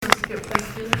Get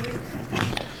placed in here?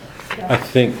 I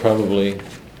think probably.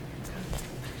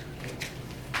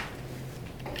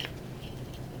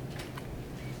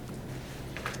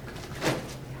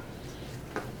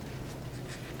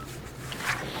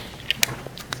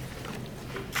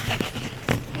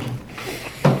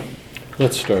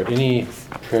 Let's start. Any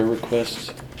prayer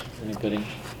requests? Anybody? I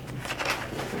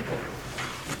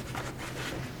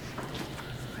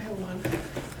have one.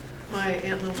 My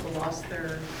aunt and uncle lost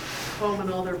their home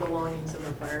and all their belongings in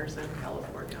the fires in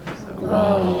California, so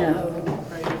Wow.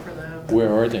 praying for them.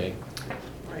 Where are they?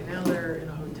 Right now they're in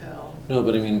a hotel, No,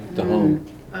 but I mean the home.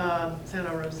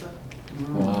 Santa Rosa.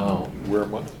 Wow. Where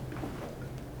am I?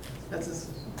 That's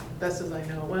as best as I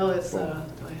know. Well, it's, do I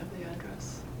have the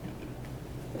address?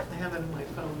 I have it on my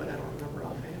phone, but I don't remember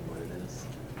offhand what it is.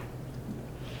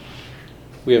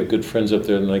 We have good friends up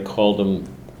there, and I called them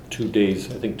 2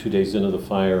 days, I think 2 days into the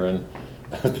fire, and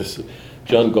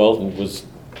John Galton was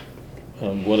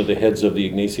one of the heads of the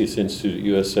Ignatius Institute at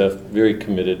USF, very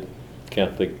committed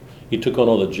Catholic. He took on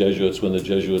all the Jesuits when the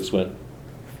Jesuits went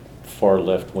far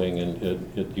left wing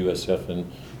at USF,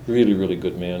 and really, really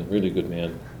good man, really good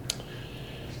man.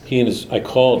 I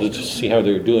called to just see how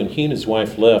they were doing. He and his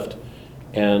wife left,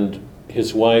 and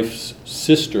his wife's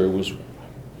sister was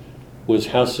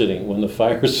house sitting when the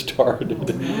fire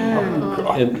started.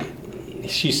 And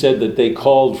she said that they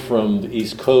called from the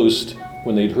East Coast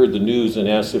when they'd heard the news and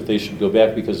asked if they should go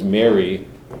back because Mary,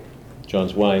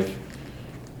 John's wife,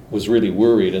 was really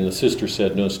worried. And the sister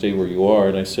said, no, stay where you are.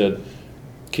 And I said,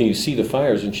 can you see the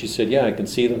fires? And she said, yeah, I can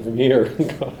see them from here.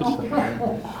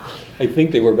 I think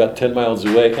they were about 10 miles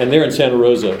away. And they're in Santa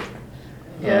Rosa.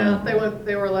 Yeah,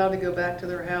 they were allowed to go back to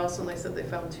their house, and they said they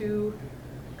found 2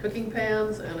 cooking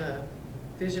pans and a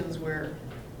Visions-ware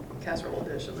casserole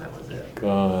dish, and that was it.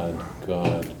 God.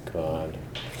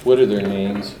 What are their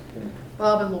names?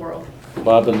 Bob and Laurel.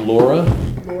 Bob and Laura?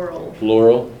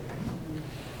 Laurel.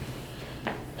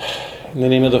 In the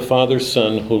name of the Father,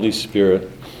 Son, Holy Spirit,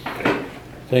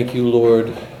 thank you,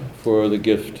 Lord, for the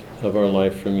gift of our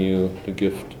life from you, the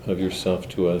gift of yourself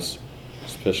to us,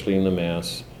 especially in the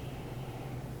Mass.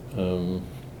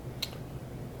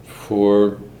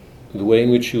 For the way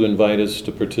in which you invite us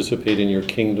to participate in your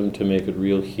kingdom, to make it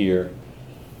real here,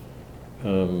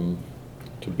 to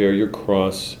bear your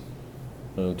cross,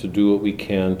 to do what we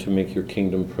can to make your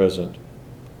kingdom present.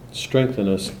 Strengthen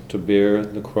us to bear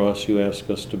the cross you ask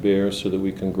us to bear so that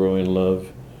we can grow in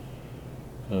love,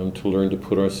 to learn to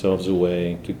put ourselves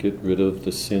away, to get rid of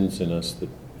the sins in us that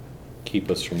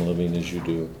keep us from loving as you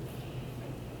do.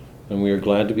 And we are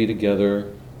glad to be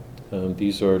together.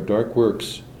 These are dark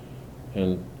works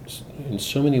and in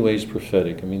so many ways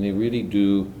prophetic. I mean, they really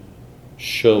do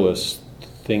show us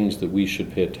things that we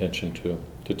should pay attention to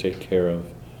take care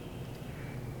of.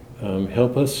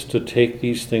 Help us to take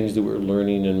these things that we're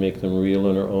learning and make them real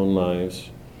in our own lives,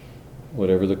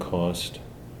 whatever the cost.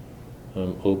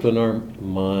 Open our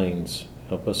minds.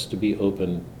 Help us to be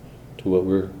open to what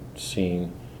we're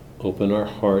seeing. Open our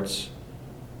hearts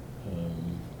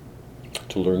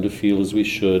to learn to feel as we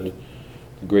should.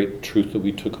 The great truth that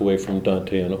we took away from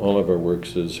Dante and all of our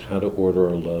works is how to order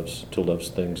our loves, to love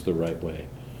things the right way,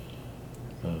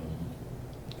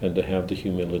 and to have the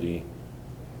humility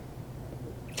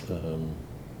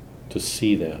to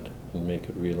see that and make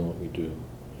it real in what we do.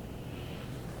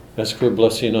 Ask for a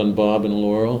blessing on Bob and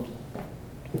Laurel,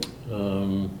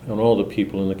 on all the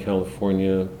people in the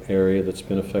California area that's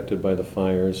been affected by the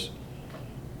fires.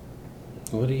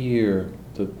 What a year,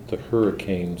 the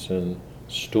hurricanes and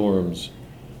storms,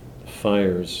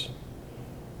 fires.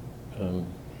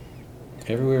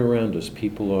 Everywhere around us,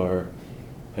 people are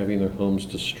having their homes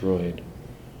destroyed.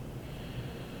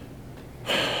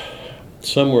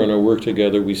 Somewhere in our work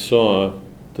together, we saw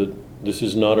that this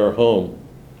is not our home.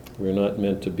 We're not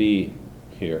meant to be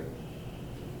here.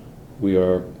 We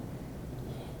are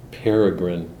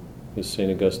peregrine, is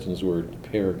St. Augustine's word,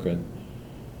 peregrine.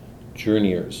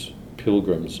 Journeyers,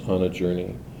 pilgrims on a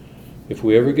journey. If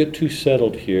we ever get too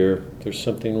settled here, there's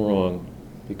something wrong,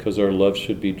 because our love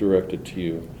should be directed to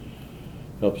you.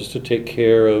 Help us to take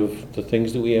care of the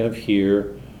things that we have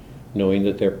here, knowing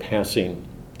that they're passing,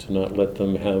 to not let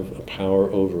them have a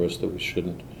power over us that we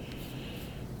shouldn't.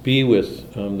 Be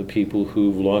with the people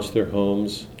who've lost their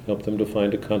homes. Help them to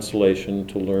find a consolation,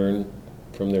 to learn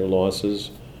from their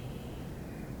losses.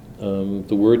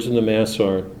 The words in the Mass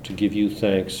are to give you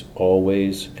thanks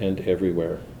always and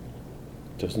everywhere.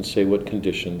 It doesn't say what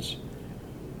conditions.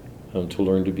 To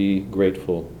learn to be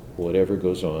grateful, whatever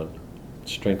goes on.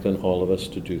 Strengthen all of us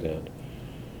to do that.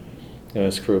 I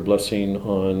ask for a blessing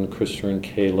on Krista and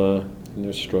Kayla in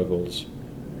their struggles.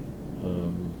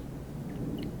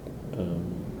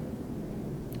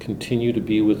 Continue to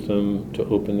be with them, to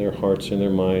open their hearts and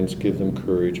their minds, give them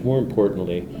courage. More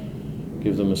importantly,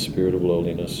 give them a spirit of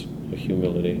lowliness, a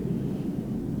humility,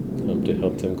 to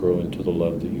help them grow into the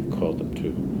love that you've called them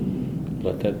to.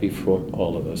 Let that be for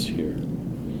all of us here.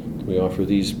 We offer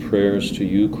these prayers to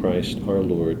you, Christ, our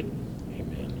Lord.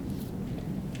 Amen.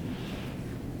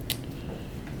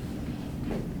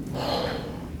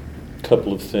 A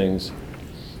couple of things.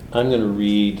 I'm going to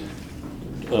read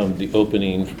the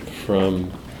opening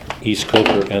from East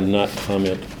Coker and not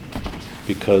comment,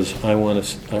 because I want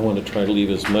to try to leave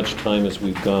as much time as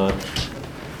we've got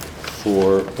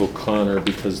for O'Connor,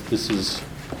 because this is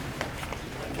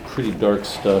pretty dark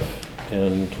stuff,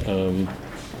 and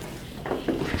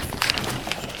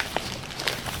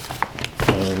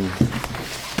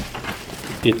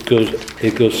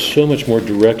it goes so much more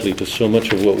directly to so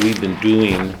much of what we've been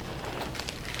doing,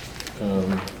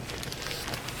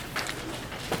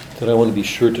 that I want to be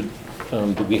sure to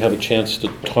that we have a chance to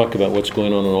talk about what's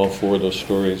going on in all four of those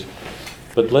stories.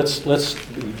 But let's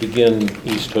begin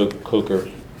East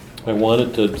Coker. I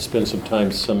wanted to spend some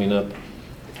time summing up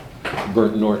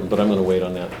Burnt Norton, but I'm going to wait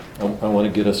on that. I want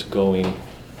to get us going.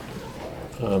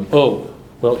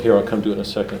 Here, I'll come to it in a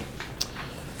second.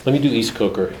 Let me do East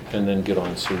Coker and then get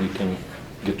on so we can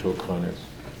get to O'Connor.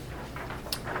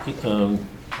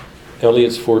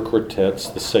 Eliot's four quartets,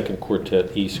 the second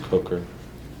quartet, East Coker.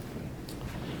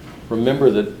 Remember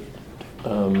that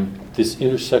this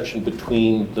intersection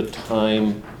between the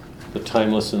time, the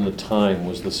timeless, and the time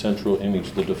was the central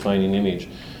image, the defining image.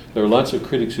 There are lots of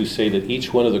critics who say that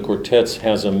each one of the quartets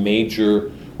has one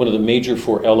of the major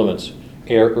four elements,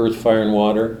 air, earth, fire, and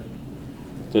water,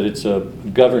 that it's a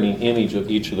governing image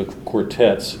of each of the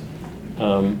quartets.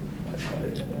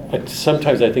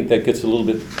 Sometimes I think that gets a little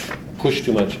bit pushed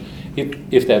too much.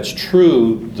 If that's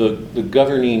true, the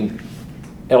governing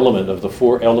element of the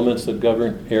four elements that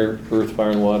govern air, earth, fire,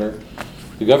 and water,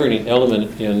 the governing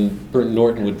element in Burnt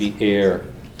Norton would be air.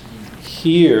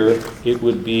 Here it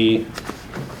would be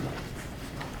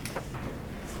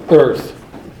earth,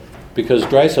 because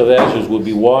Dry South Ashes would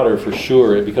be water for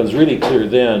sure. It becomes really clear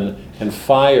then, and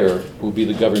fire will be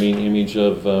the governing image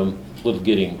of Little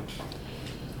Gidding.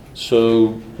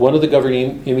 So one of the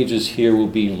governing images here will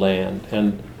be land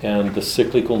and the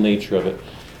cyclical nature of it.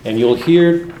 And you'll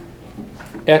hear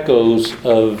echoes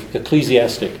of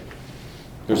Ecclesiastic.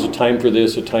 There's a time for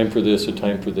this, a time for this, a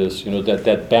time for this.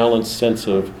 That balanced sense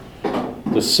of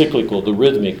the cyclical, the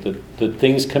rhythmic, that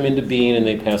things come into being and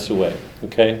they pass away.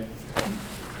 Okay?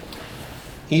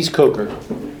 East Coker.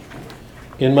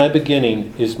 In my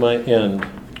beginning is my end.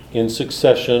 In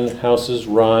succession, houses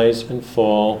rise and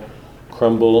fall,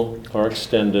 crumble, are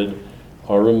extended,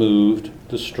 are removed,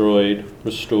 destroyed,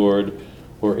 restored,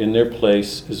 or in their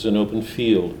place is an open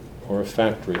field, or a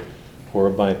factory, or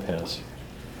a bypass.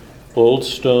 Old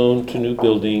stone to new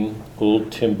building,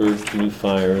 old timber to new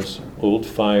fires, old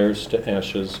fires to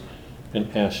ashes,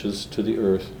 and ashes to the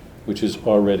earth, which is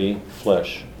already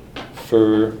flesh,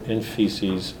 fur and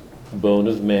feces, bone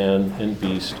of man and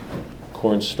beast,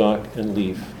 cornstalk and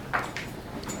leaf.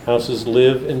 Houses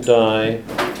live and die.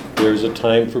 There is a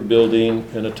time for building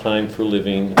and a time for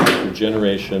living, for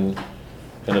generation,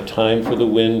 and a time for the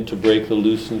wind to break the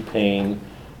loosened pane,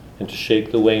 and to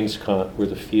shake the wainscot where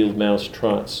the field mouse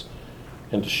trots,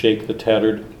 and to shake the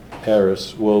tattered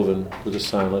arras woven with a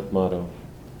silent motto.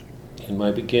 In my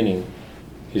beginning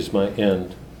is my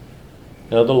end.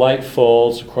 Now the light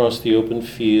falls across the open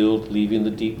field, leaving the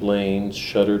deep lanes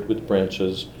shuttered with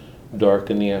branches,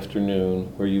 dark in the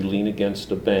afternoon, where you lean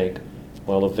against a bank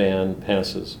while a van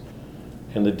passes.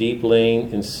 And the deep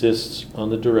lane insists on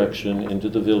the direction into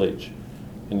the village,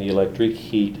 in the electric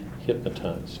heat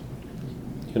hypnotized.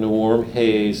 In a warm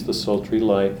haze, the sultry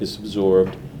light is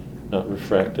absorbed, not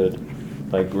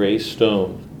refracted, by gray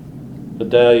stone. The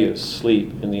dahlias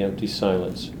sleep in the empty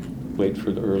silence, wait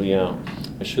for the early owl.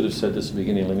 I should have said this at the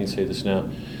beginning, let me say this now.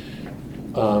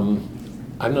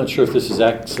 I'm not sure if this is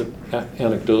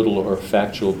anecdotal or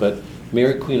factual, but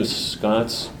Mary Queen of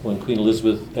Scots, when Queen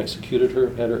Elizabeth had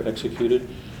her executed,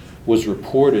 was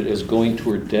reported as going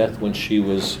to her death when she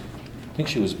was, I think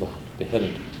she was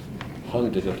beheaded,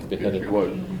 hung to death, beheaded.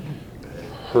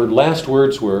 Her last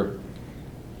words were,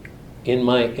 "In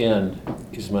my end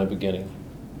is my beginning."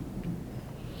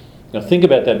 Now think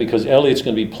about that, because Eliot's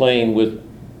going to be playing with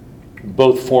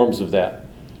both forms of that,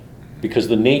 because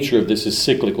the nature of this is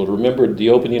cyclical. Remember the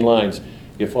opening lines,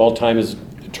 if all time is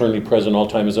eternally present, all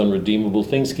time is unredeemable,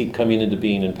 things keep coming into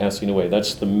being and passing away.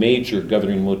 That's the major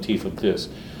governing motif of this.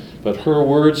 But her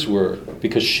words were,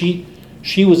 because she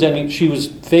was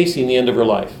facing the end of her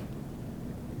life.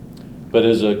 But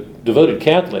as a devoted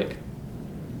Catholic,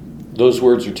 those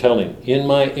words are telling. In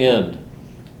my end,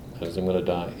 as I'm going to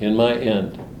die, in my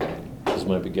end is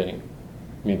my beginning.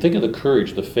 I mean, think of the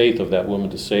courage, the faith of that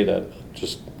woman to say that,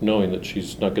 just knowing that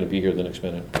she's not going to be here the next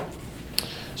minute.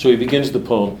 So he begins the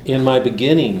poem, in my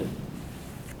beginning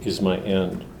is my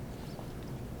end.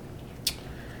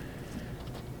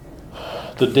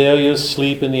 The dahlias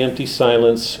sleep in the empty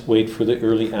silence, wait for the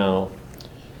early owl.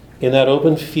 In that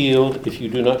open field, if you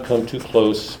do not come too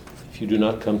close,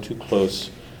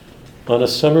 on a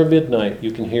summer midnight you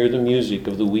can hear the music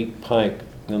of the weak pike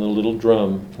and the little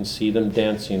drum and see them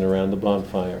dancing around the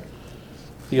bonfire.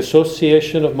 The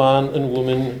association of man and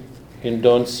woman in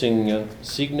dancing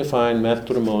signifying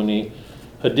matrimony,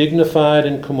 a dignified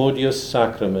and commodious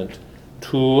sacrament,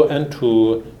 two and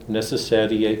two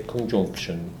necessary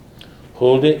conjunction,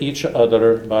 holding each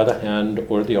other by the hand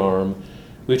or the arm,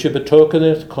 which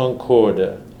betokeneth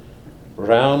concorde,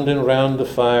 round and round the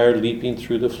fire, leaping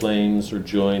through the flames, or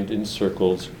joined in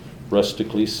circles,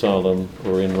 rustically solemn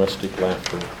or in rustic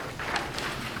laughter.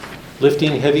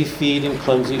 Lifting heavy feet in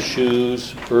clumsy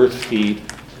shoes, earth feet,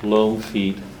 loam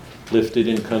feet, lifted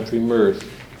in country mirth,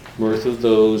 mirth of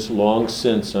those long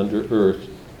since under earth,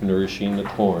 nourishing the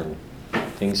corn.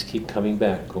 Things keep coming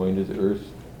back, going to the earth.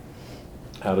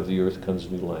 Out of the earth comes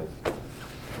new life.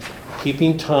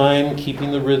 Keeping time,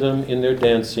 keeping the rhythm in their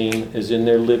dancing, as in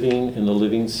their living in the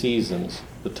living seasons,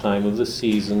 the time of the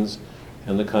seasons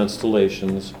and the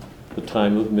constellations, the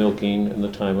time of milking and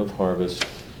the time of harvest,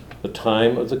 the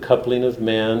time of the coupling of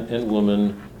man and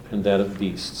woman and that of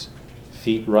beasts,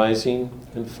 feet rising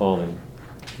and falling,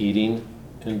 eating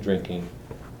and drinking,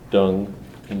 dung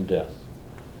and death.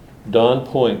 Dawn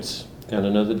points, and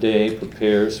another day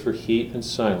prepares for heat and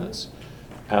silence.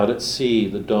 Out at sea,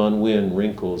 the dawn wind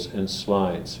wrinkles and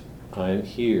slides. I am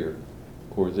here,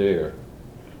 or there,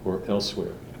 or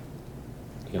elsewhere,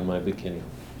 in my beginning.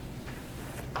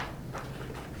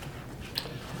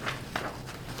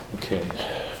 Okay,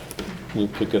 we'll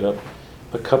pick it up.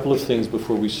 A couple of things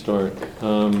before we start.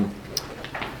 I'm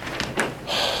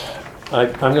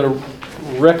going to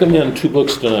recommend two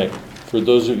books tonight. For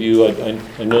those of you,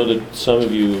 I know that some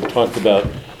of you talked about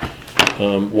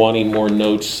wanting more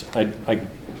notes. I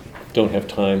don't have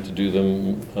time to do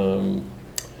them,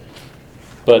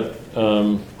 but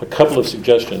a couple of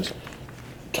suggestions.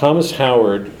 Thomas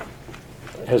Howard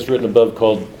has written a book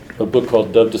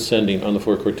called Dove Descending on the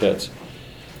Four Quartets.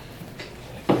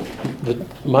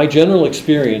 My general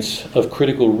experience of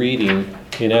critical reading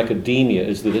in academia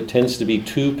is that it tends to be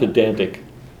too pedantic,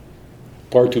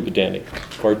 far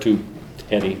too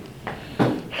heady.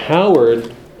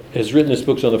 Howard has written his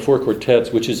books on the Four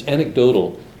Quartets, which is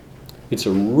anecdotal. It's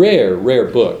a rare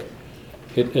book.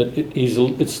 It's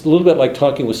a little bit like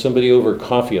talking with somebody over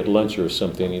coffee at lunch or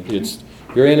something. It's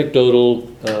very anecdotal,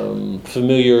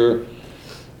 familiar,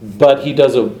 but he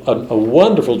does a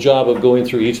wonderful job of going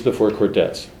through each of the four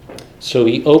quartets. So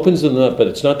he opens them up, but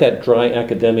it's not that dry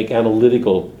academic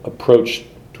analytical approach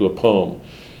to a poem.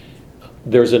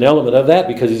 There's an element of that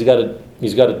because he's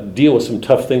got to deal with some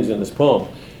tough things in this poem.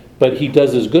 But he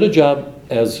does as good a job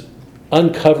as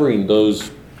uncovering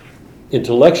those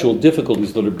intellectual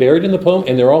difficulties that are buried in the poem,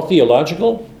 and they're all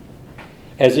theological,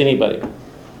 as anybody.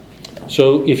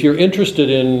 So if you're interested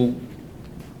in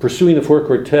pursuing the four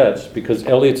quartets, because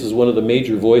Eliot's is one of the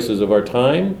major voices of our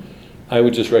time, I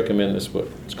would just recommend this book.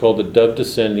 It's called The Dove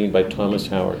Descending by Thomas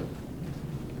Howard.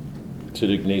 It's at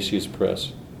Ignatius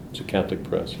Press. It's a Catholic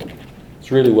press. It's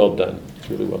really well done.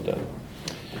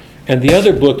 And the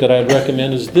other book that I'd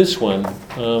recommend is this one.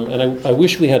 And I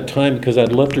wish we had time because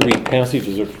I'd love to read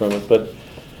passages from it, but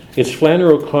it's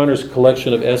Flannery O'Connor's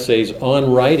collection of essays on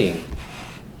writing.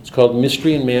 It's called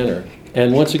Mystery and Manner.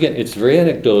 And once again, it's very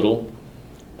anecdotal.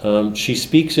 She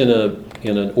speaks in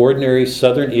an ordinary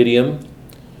Southern idiom.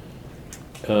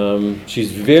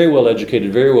 She's very well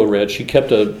educated, very well read. She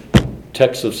kept a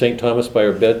text of St. Thomas by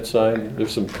her bedside.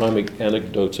 There's some comic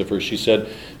anecdotes of her. She said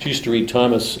she used to read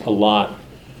Thomas a lot.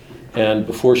 And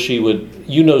before she would,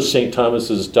 St.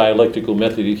 Thomas's dialectical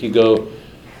method, he'd go,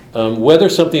 whether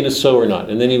something is so or not.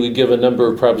 And then he would give a number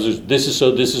of propositions. This is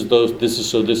so, this is those, this is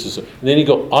so, this is so. And then he'd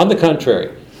go, on the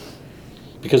contrary.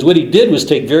 Because what he did was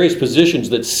take various positions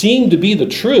that seemed to be the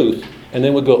truth, and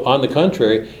then would go, on the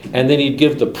contrary. And then he'd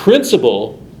give the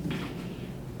principle,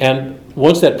 and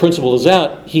once that principle is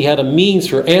out, he had a means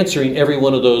for answering every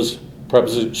one of those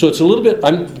propositions. So it's a little bit,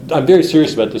 I'm very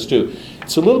serious about this too.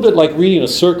 It's a little bit like reading a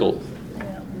circle.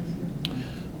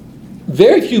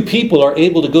 Very few people are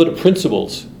able to go to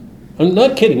principles. I'm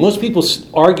not kidding. Most people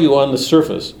argue on the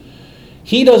surface.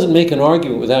 He doesn't make an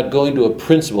argument without going to a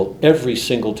principle every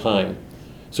single time.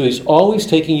 So he's always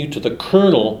taking you to the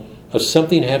kernel of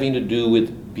something having to do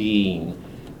with being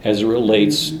as it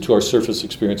relates to our surface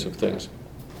experience of things.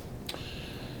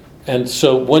 And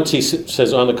so once he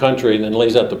says, on the contrary, and then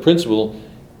lays out the principle,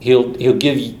 he'll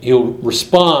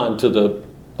respond to the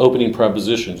opening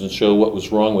propositions and show what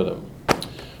was wrong with them.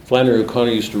 Flannery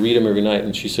O'Connor used to read him every night,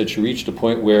 and she said she reached a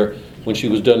point where when she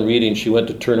was done reading, she went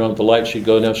to turn on the light. She'd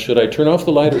go, now, should I turn off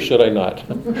the light or should I not?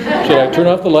 Should I turn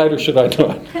off the light or should I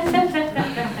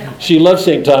not? She loved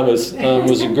St. Thomas.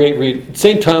 Was a great read.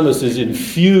 St. Thomas is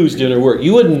infused in her work.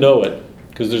 You wouldn't know it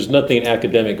because there's nothing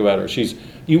academic about her.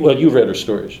 You've read her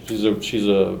stories. She's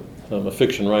a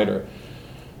fiction writer.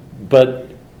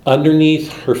 But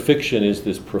underneath her fiction is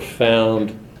this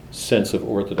profound sense of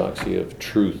orthodoxy, of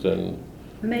truth, and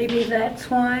maybe that's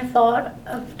why I thought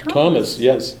of Thomas,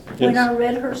 yes. When I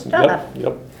read her stuff.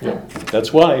 Yep.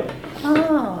 That's why.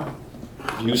 Oh,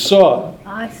 You saw.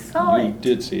 I saw You it.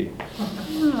 did see.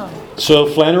 Oh. So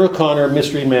Flannery O'Connor,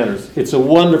 Mystery and Manners. It's a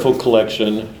wonderful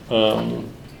collection.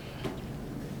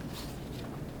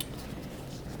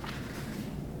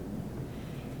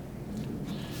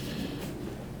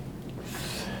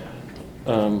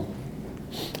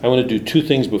 I want to do two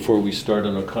things before we start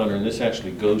on O'Connor, and this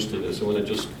actually goes to this. I want to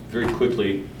just very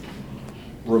quickly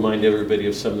remind everybody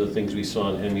of some of the things we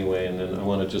saw in Hemingway, and then I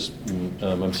want to just,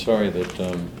 I'm sorry that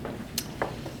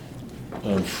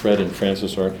Fred and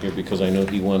Francis aren't here because I know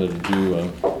he wanted to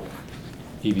do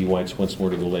E.B. White's Once More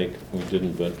to the Lake. We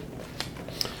didn't, but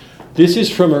this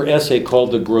is from her essay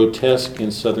called The Grotesque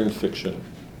in Southern Fiction.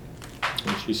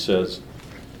 And she says,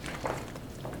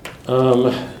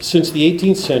 since the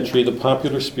 18th century, the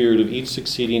popular spirit of each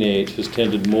succeeding age has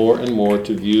tended more and more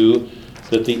to view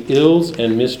that the ills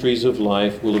and mysteries of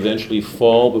life will eventually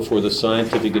fall before the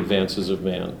scientific advances of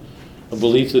man, a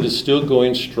belief that is still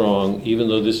going strong, even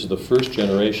though this is the first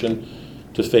generation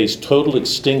to face total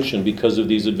extinction because of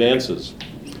these advances.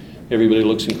 Everybody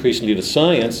looks increasingly to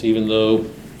science, even though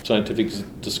scientific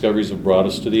discoveries have brought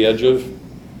us to the edge of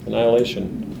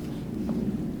annihilation.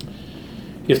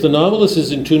 If the novelist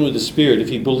is in tune with the spirit, if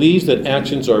he believes that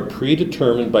actions are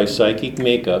predetermined by psychic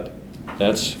makeup,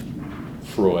 that's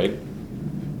Freud.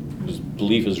 His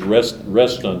belief is rest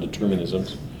on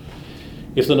determinisms.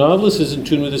 If the novelist is in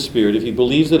tune with the spirit, if he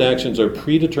believes that actions are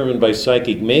predetermined by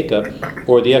psychic makeup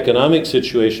or the economic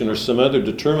situation or some other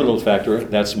determinal factor,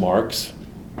 that's Marx,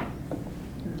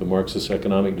 the Marxist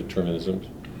economic determinism,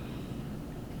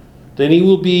 then he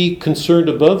will be concerned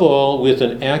above all with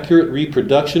an accurate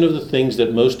reproduction of the things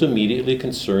that most immediately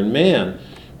concern man,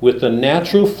 with the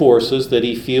natural forces that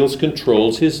he feels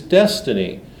controls his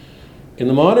destiny. In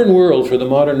the modern world, for the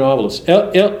modern novelist,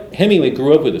 Hemingway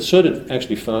grew up with it, so did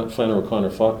actually Flannery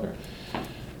O'Connor Faulkner.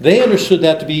 They understood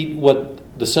that to be what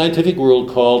the scientific world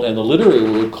called and the literary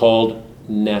world called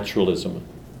naturalism.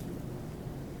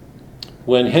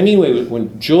 When Hemingway,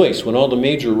 when Joyce, when all the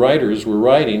major writers were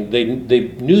writing, they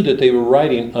knew that they were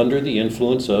writing under the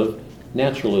influence of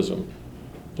naturalism,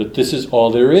 that this is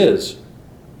all there is.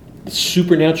 The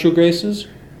supernatural graces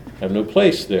have no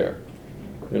place there.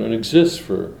 They don't exist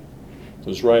for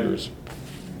those writers.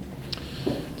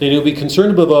 Then he'll be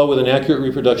concerned above all with an accurate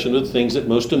reproduction of the things that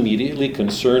most immediately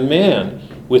concern man,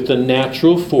 with the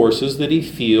natural forces that he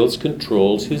feels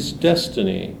controls his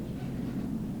destiny.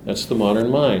 That's the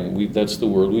modern mind. That's the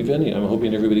world we've in. I'm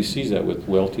hoping everybody sees that with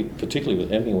Welty, particularly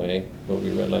with Hemingway, what we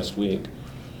read last week.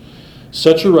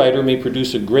 Such a writer may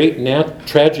produce a great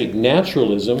tragic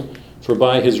naturalism, for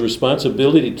by his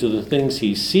responsibility to the things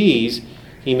he sees,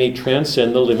 he may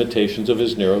transcend the limitations of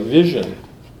his narrow vision.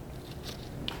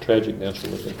 Tragic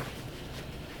naturalism.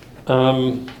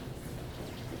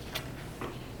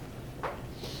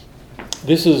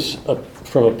 This is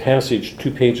from a passage 2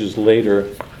 pages later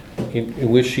in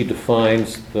which she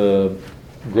defines the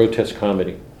grotesque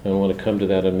comedy. I want to come to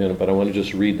that in a minute, but I want to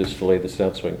just read this to lay this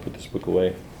out so I can put this book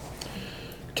away.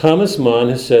 Thomas Mann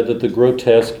has said that the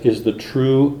grotesque is the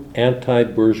true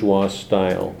anti-bourgeois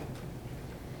style.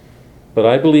 But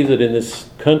I believe that in this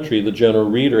country, the general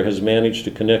reader has managed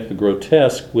to connect the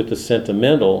grotesque with the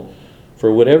sentimental,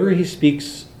 for whenever he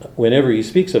speaks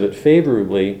of it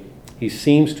favorably, he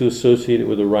seems to associate it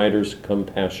with the writer's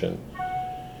compassion.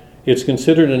 It's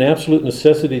considered an absolute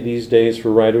necessity these days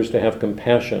for writers to have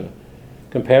compassion.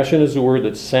 Compassion is a word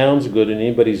that sounds good in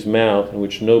anybody's mouth and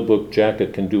which no book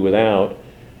jacket can do without.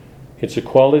 It's a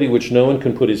quality which no one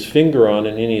can put his finger on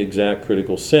in any exact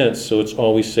critical sense, so it's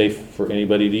always safe for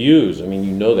anybody to use. I mean,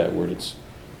 you know that word. It's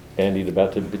bandied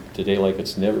about today like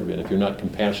it's never been. If you're not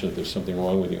compassionate, there's something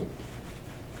wrong with you.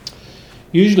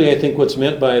 Usually I think what's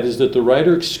meant by it is that the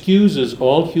writer excuses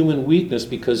all human weakness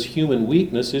because human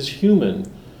weakness is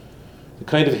human. The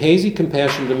kind of hazy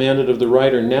compassion demanded of the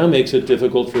writer now makes it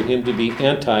difficult for him to be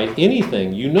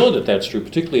anti-anything. You know that that's true,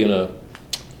 particularly in a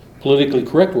politically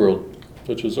correct world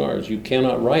such as ours. You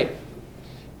cannot write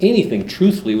anything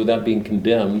truthfully without being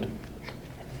condemned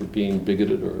for being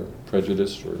bigoted or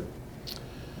prejudiced.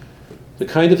 The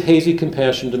kind of hazy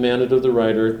compassion demanded of the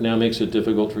writer now makes it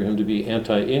difficult for him to be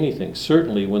anti-anything.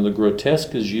 Certainly, when the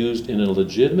grotesque is used in a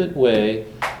legitimate way,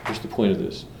 here's the point of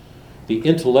this, the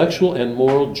intellectual and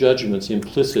moral judgments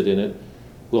implicit in it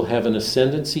will have an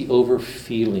ascendancy over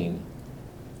feeling.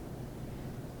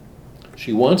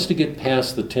 She wants to get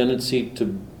past the tendency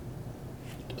to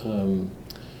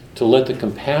let the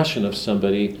compassion of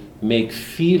somebody make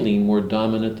feeling more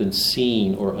dominant than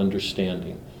seeing or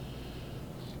understanding.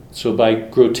 So by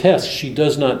grotesque, she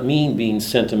does not mean being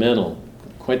sentimental.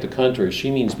 Quite the contrary. She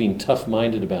means being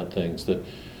tough-minded about things.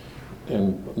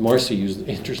 And Marcy used,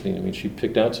 interesting, I mean, she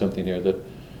picked out something here, that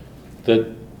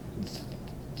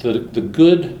the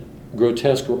good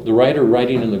grotesque, the writer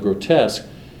writing in the grotesque,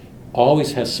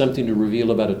 always has something to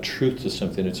reveal about a truth to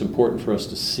something. It's important for us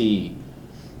to see,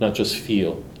 not just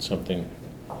feel something.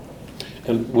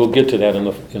 And we'll get to that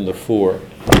in the four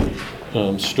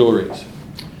stories.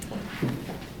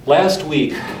 Last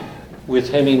week, with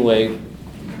Hemingway,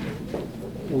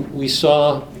 we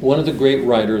saw one of the great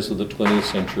writers of the 20th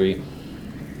century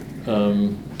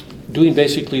doing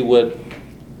basically what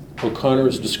O'Connor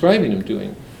is describing him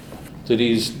doing. That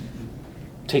he's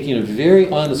taking a very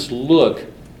honest look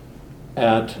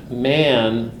at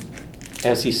man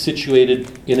as he's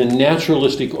situated in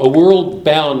a world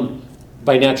bound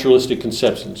by naturalistic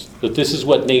conceptions, that this is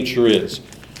what nature is.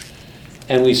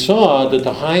 And we saw that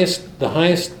the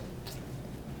highest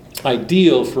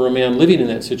ideal for a man living in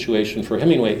that situation for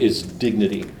Hemingway is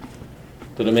dignity,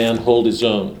 that a man hold his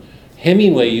own.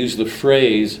 Hemingway used the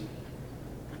phrase,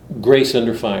 grace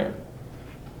under fire.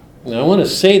 Now I want to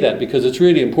say that because it's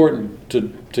really important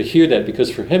to hear that,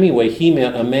 because for Hemingway he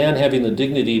meant a man having the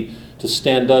dignity to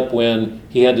stand up when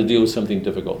he had to deal with something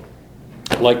difficult,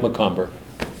 like Macomber.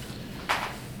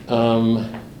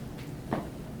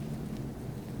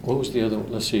 What was the other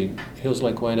one? Let's see. Hills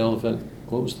Like White Elephant.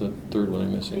 What was the third one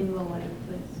I'm missing? Clean, well-lighted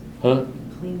place. Huh?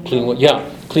 Clean, well. Yeah.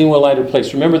 Clean, well-lighted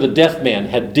place. Remember, the deaf man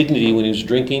had dignity when he was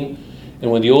drinking,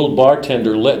 and when the old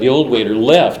bartender, the old waiter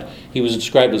left, he was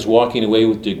described as walking away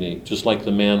with dignity, just like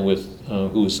the man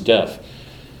who was deaf.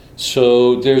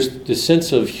 So there's this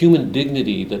sense of human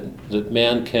dignity that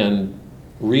man can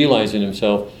realize in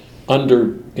himself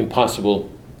under impossible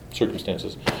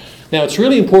circumstances. Now, it's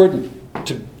really important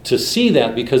to see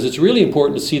that, because it's really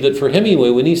important to see that for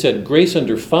Hemingway, when he said grace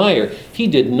under fire, he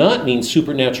did not mean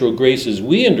supernatural grace as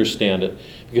we understand it,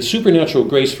 because supernatural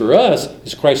grace for us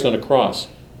is Christ on a cross.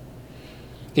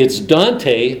 It's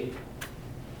Dante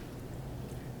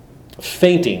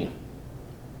fainting,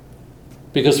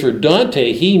 because for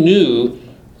Dante, he knew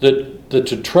that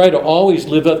to try to always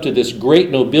live up to this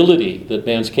great nobility that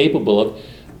man's capable of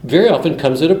very often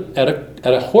comes at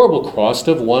a horrible cost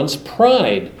of one's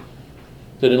pride.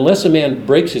 That unless a man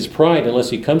breaks his pride,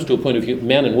 unless he comes to a point of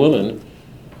man and woman,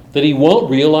 that he won't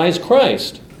realize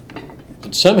Christ.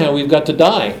 That somehow we've got to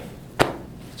die.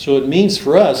 So it means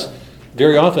for us,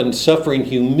 very often, suffering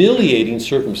humiliating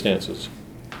circumstances.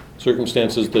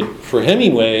 Circumstances that for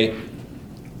Hemingway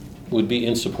would be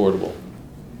insupportable.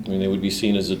 I mean, they would be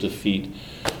seen as a defeat.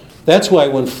 That's why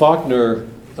when Faulkner,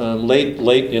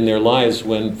 late in their lives,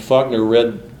 when Faulkner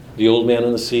read The Old Man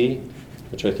and the Sea,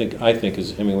 which I think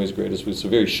is Hemingway's greatest. It's a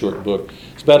very short book.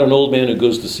 It's about an old man who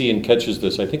goes to sea and catches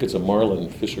this. I think it's a marlin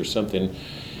fish or something.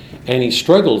 And he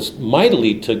struggles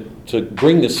mightily to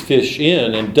bring this fish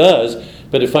in, and does,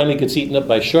 but it finally gets eaten up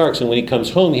by sharks. And when he comes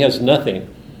home, he has nothing.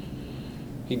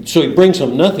 So he brings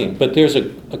home nothing. But there's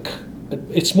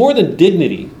it's more than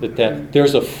dignity. That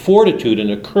there's a fortitude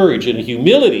and a courage and a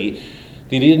humility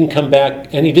that he didn't come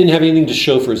back, and he didn't have anything to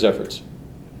show for his efforts.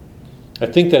 I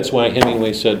think that's why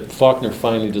Hemingway said Faulkner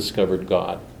finally discovered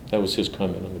God. That was his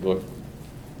comment on the book.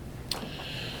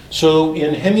 So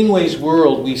in Hemingway's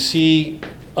world, we see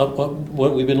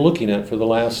what we've been looking at for the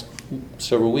last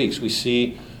several weeks. We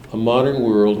see a modern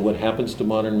world, what happens to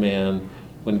modern man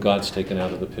when God's taken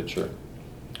out of the picture.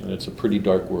 And it's a pretty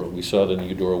dark world. We saw it in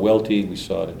Eudora Welty. We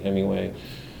saw it in Hemingway.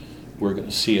 We're going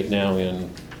to see it now in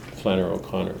Flannery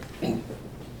O'Connor.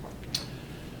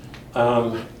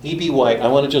 E.B. White, I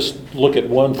want to just look at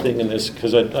one thing in this,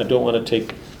 because I don't want to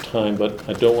take time, but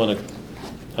I don't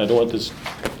want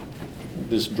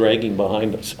this dragging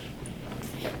behind us.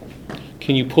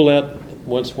 Can you pull out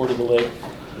once more to the lake?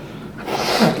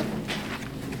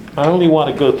 I only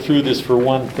want to go through this for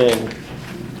one thing.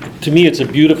 To me, it's a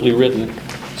beautifully written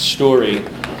story.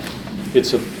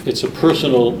 it's a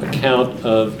personal account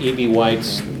of E.B.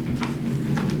 White's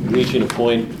reaching a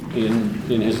point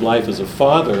in his life as a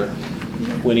father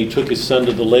when he took his son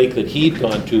to the lake that he'd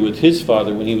gone to with his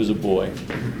father when he was a boy.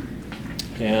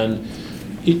 And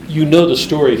you know the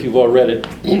story if you've all read it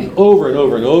over and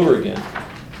over and over again.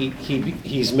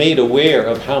 He's made aware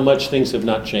of how much things have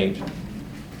not changed.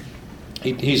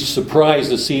 He's surprised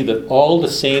to see that all the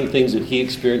same things that he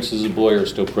experienced as a boy are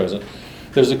still present.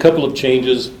 There's a couple of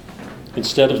changes.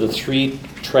 Instead of the 3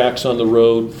 tracks on the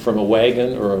road from a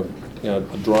wagon, or a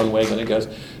drawn wagon, I guess,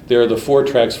 there are the 4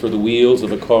 tracks for the wheels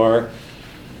of a car,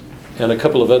 and a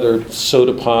couple of other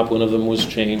soda pop. One of them was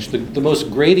changed. The most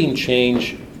grating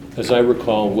change, as I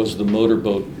recall, was the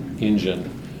motorboat engine.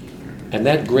 And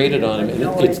that grated on him.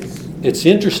 And it's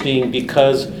interesting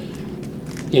because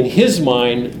in his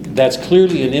mind, that's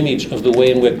clearly an image of the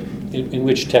way in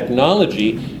which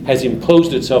technology has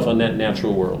imposed itself on that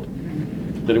natural world.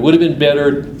 That it would have been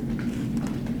better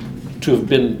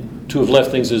to have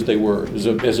left things as they were,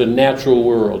 as a natural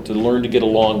world, to learn to get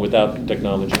along without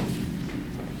technology.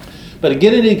 But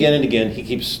again and again and again, he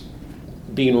keeps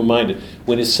being reminded.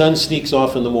 When his son sneaks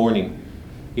off in the morning,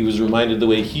 he was reminded the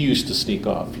way he used to sneak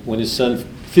off. When his son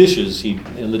fishes,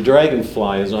 and the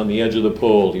dragonfly is on the edge of the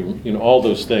pole, all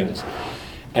those things.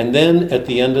 And then at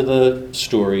the end of the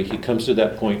story, he comes to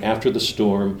that point after the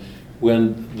storm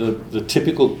when the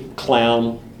typical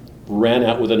clown ran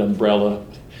out with an umbrella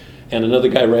and another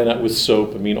guy ran out with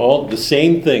soap. I mean, all the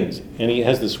same things. And he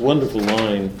has this wonderful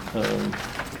line.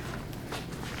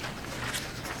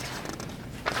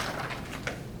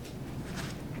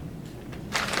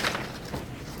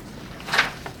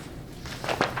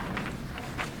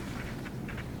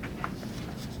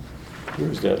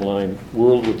 Where's that line?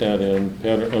 World without end,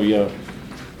 pattern. Oh, yeah.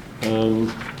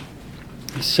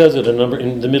 He says it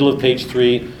in the middle of page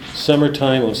 3.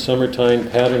 Summertime, oh summertime,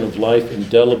 pattern of life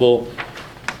indelible.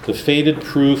 The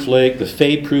fade-proof lake,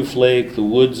 the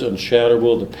woods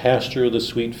unshatterable, the pasture of the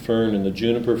sweet fern, and the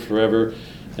juniper forever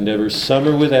and ever.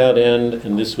 Summer without end,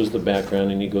 and this was the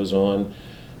background, and he goes on.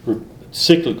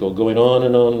 Cyclical, going on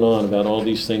and on and on about all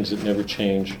these things that never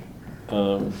change.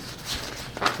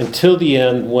 Until the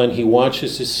end, when he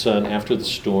watches his son, after the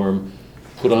storm,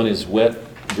 put on his wet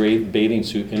gray bathing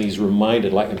suit, and he's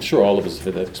reminded, like I'm sure all of us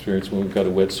have had that experience when we've got a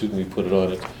wetsuit and we put it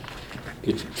on,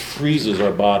 it freezes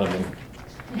our bottom,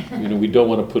 and we don't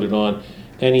want to put it on.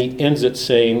 And he ends it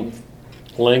saying,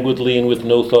 languidly and with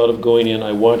no thought of going in,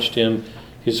 I watched him,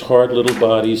 his hard little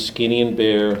body, skinny and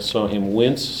bare, saw him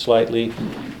wince slightly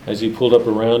as he pulled up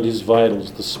around his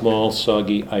vitals the small,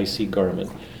 soggy, icy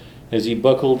garment. As he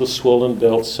buckled the swollen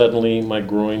belt, suddenly my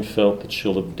groin felt the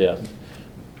chill of death.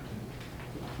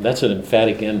 That's an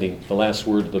emphatic ending. The last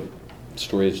word of the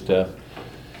story is death.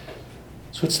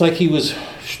 So it's like he was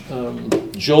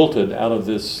jolted out of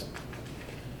this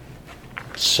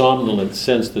somnolent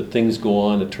sense that things go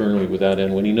on eternally without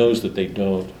end when he knows that they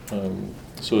don't.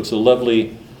 So it's a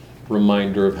lovely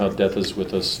reminder of how death is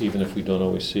with us, even if we don't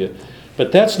always see it.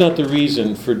 But that's not the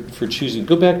reason for choosing.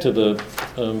 Go back to the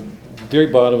very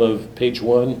bottom of page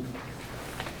 1.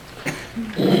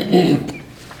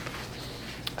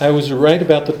 I was right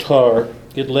about the tar.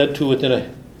 It led to within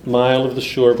a mile of the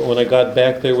shore, but when I got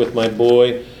back there with my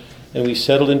boy and we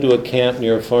settled into a camp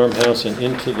near a farmhouse and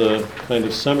into the kind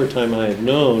of summertime I had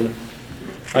known,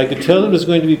 I could tell it was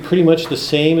going to be pretty much the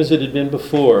same as it had been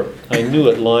before. I knew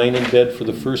it lying in bed for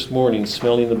the first morning,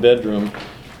 smelling the bedroom,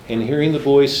 and hearing the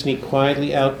boys sneak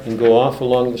quietly out and go off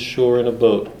along the shore in a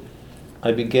boat.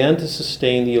 I began to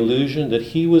sustain the illusion that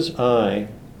he was I,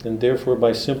 and therefore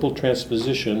by simple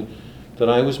transposition, that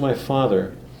I was my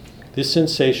father. This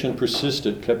sensation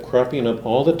persisted, kept cropping up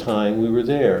all the time we were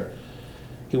there.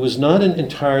 It was not an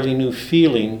entirely new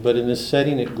feeling, but in this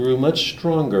setting it grew much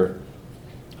stronger.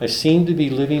 I seemed to be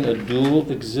living a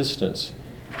dual existence.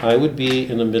 I would be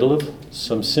in the middle of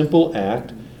some simple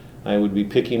act. I would be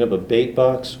picking up a bait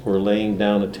box or laying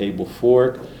down a table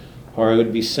fork, or I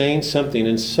would be saying something,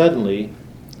 and suddenly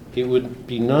it would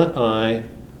be not I,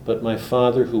 but my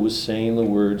father who was saying the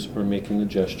words or making the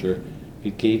gesture.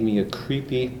 It gave me a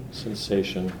creepy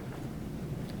sensation.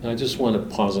 And I just want to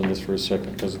pause on this for a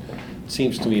second, because it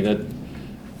seems to me that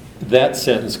that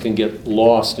sentence can get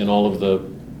lost in all of the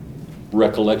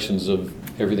recollections of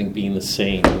everything being the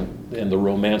same and the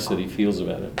romance that he feels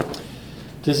about it.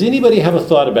 Does anybody have a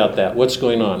thought about that? What's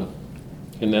going on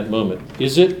in that moment?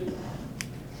 Is it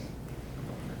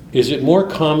more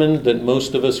common than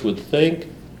most of us would think?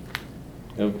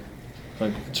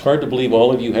 It's hard to believe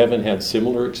all of you haven't had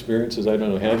similar experiences. I don't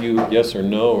know. Have you? Yes or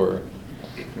no? Or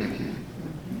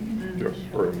Yes,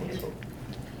 very much so.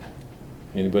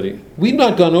 Anybody? We've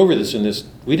not gone over this in this.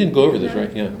 We didn't go over this, No,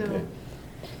 right? Yeah. no. Okay.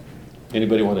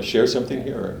 Anybody want to share something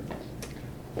here? Or?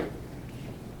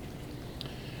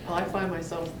 Well, I find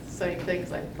myself saying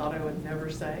things I thought I would never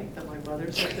say that my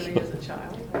mother said to me as a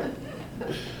child.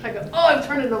 I go, oh, I'm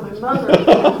turning on my mother.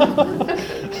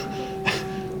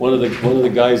 One of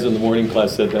the guys in the morning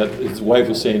class said that his wife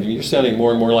was saying to me, "You're sounding more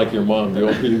and more like your mom the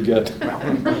older you get."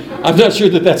 I'm not sure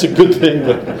that that's a good thing,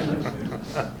 but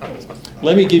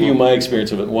let me give you my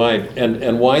experience of it. Why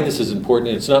and why this is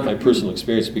important. It's not my personal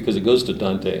experience because it goes to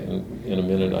Dante in a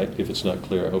minute. If it's not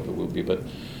clear, I hope it will be. But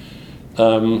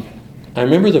I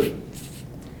remember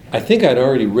I think I'd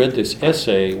already read this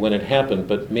essay when it happened,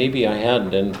 but maybe I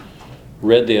hadn't, and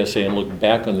read the essay and looked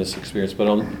back on this experience. But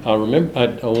I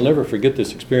will never forget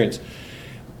this experience.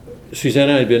 Suzanne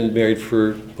and I had been married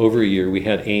for over a year. We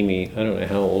had Amy. I don't know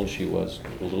how old she was.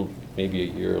 Maybe a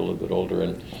year, a little bit older.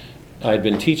 And I had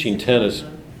been teaching tennis.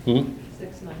 6, 9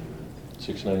 months.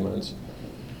 6, 9 months.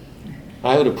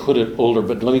 I would have put it older,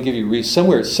 but let me give you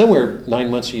somewhere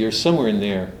 9 months a year, somewhere in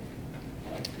there.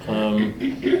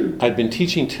 I'd been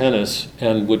teaching tennis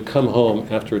and would come home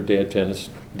after a day of tennis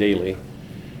daily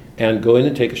and go in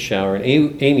and take a shower. And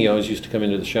Amy always used to come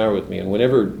into the shower with me. And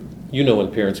whenever,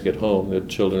 when parents get home, the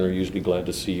children are usually glad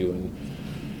to see you.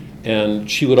 And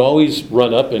she would always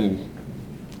run up and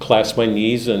clasp my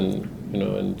knees and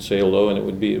say hello. And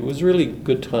it was a really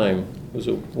good time. It was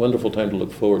a wonderful time to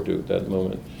look forward to at that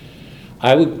moment.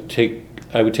 I would take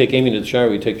Amy into the shower.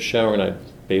 We'd take a shower and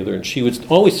I'd bathe her. And she would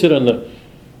always sit on the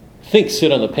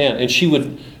pan, and she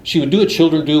would do what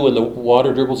children do when the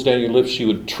water dribbles down your lips. She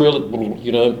would trill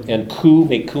it, and coo,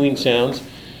 make cooing sounds.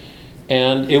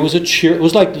 And it was it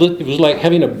was like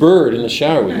having a bird in the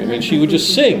shower with you. I mean, she would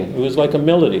just sing. It was like a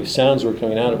melody. Sounds were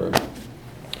coming out of her.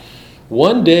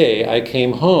 One day I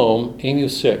came home. Amy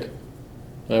was sick.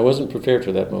 And I wasn't prepared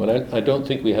for that moment. I don't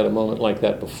think we had a moment like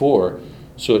that before,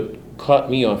 so it caught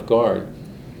me off guard.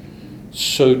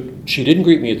 So she didn't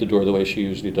greet me at the door the way she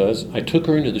usually does. I took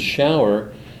her into the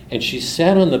shower, and she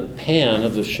sat on the pan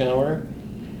of the shower.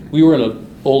 We were in an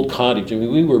old cottage. I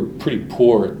mean, we were pretty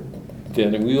poor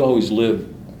then, and we always lived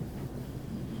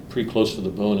pretty close to the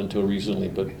bone until recently.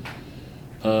 But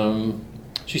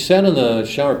she sat on the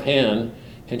shower pan,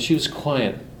 and she was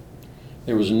quiet.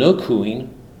 There was no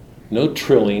cooing, no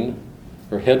trilling.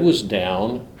 Her head was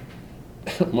down.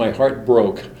 My heart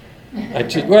broke.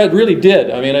 It really did.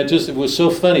 I mean, it was so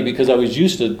funny because I was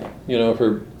used to,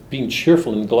 her being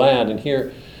cheerful and glad and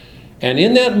here. And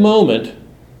in that moment,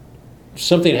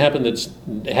 something happened that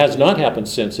has not happened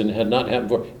since and had not happened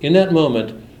before. In that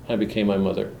moment, I became my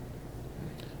mother.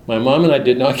 My mom and I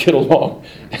did not get along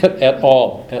at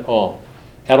all,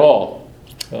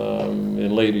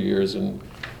 in later years. And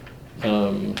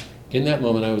in that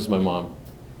moment, I was my mom,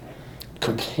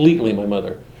 completely my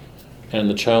mother. And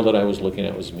the child that I was looking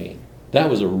at was me. That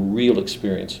was a real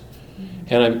experience.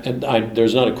 And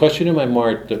there's not a question in my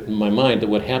mind that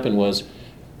what happened was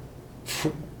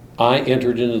I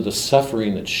entered into the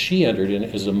suffering that she entered in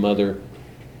as a mother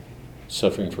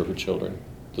suffering for her children.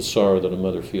 The sorrow that a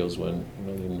mother feels when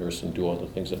they nurse and do all the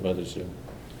things that mothers do.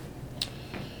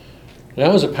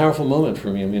 That was a powerful moment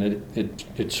for me. I mean,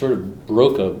 it sort of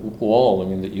broke a wall. I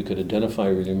mean, that you could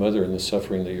identify with your mother and the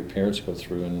suffering that your parents go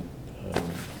through. And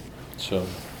so,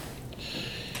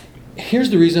 here's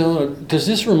the reason. Does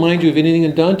this remind you of anything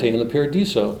in Dante in the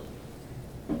Paradiso?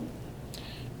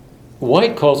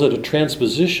 White calls it a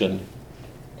transposition.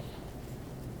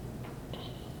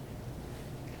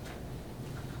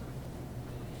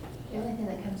 The only thing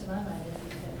that comes to my mind is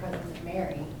the presence of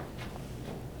Mary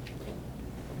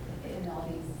in all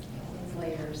these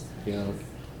layers. Yeah.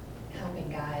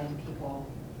 Helping guide people.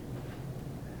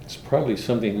 It's probably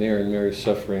something there in Mary's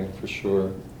suffering, for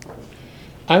sure.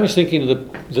 I was thinking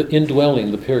of the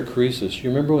indwelling, the perichoresis. You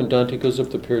remember when Dante goes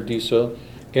up the Paradiso?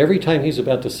 Every time he's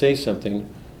about to say something,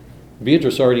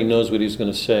 Beatrice already knows what he's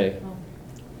going to say.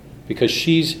 Because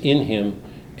she's in him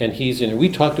and he's in her. We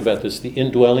talked about this, the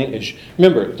indwelling.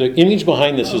 Remember, the image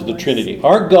behind this is the Trinity.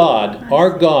 Our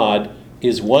God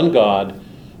is one God,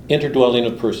 interdwelling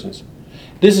of persons.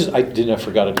 I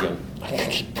forgot it again. I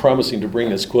keep promising to bring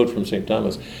this quote from St.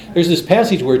 Thomas. There's this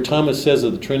passage where Thomas says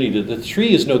of the Trinity that the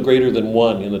three is no greater than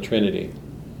one in the Trinity.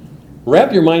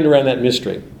 Wrap your mind around that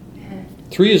mystery.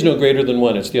 Three is no greater than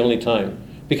one. It's the only time.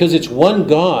 Because it's one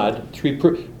God,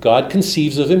 God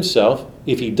conceives of himself.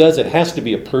 If he does, it has to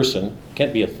be a person. It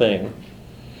can't be a thing.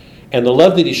 And the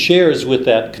love that he shares with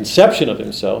that conception of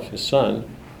himself, his son,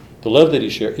 the love that he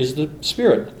shares is the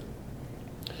Spirit.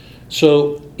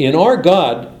 So in our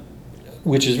God,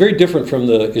 which is very different from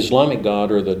the Islamic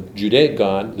God or the Judaic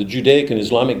God, the Judaic and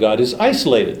Islamic God is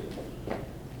isolated.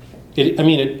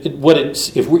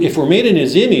 if we're made in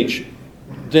His image,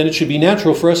 then it should be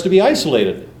natural for us to be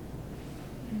isolated.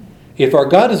 If our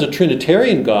God is a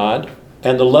Trinitarian God,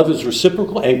 and the love is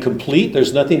reciprocal and complete,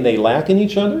 there's nothing they lack in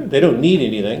each other, they don't need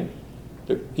anything,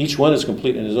 each one is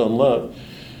complete in his own love.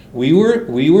 We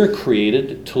were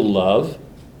created to love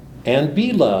and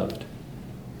be loved.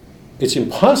 It's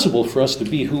impossible for us to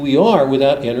be who we are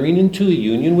without entering into a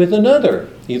union with another,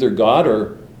 either God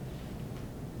or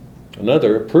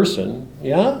another person,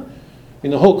 yeah?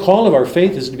 The whole call of our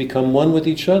faith is to become one with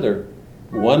each other,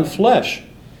 one flesh.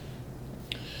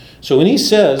 So when he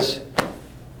says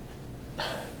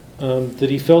that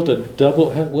he felt a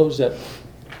double, what was that?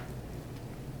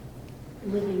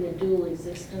 Living a dual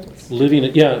existence.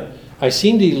 I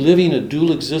seem to be living a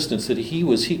dual existence, that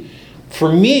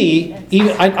for me,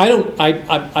 even,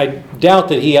 I doubt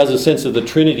that he has a sense of the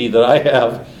Trinity that I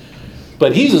have,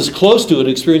 but he's as close to an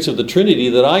experience of the Trinity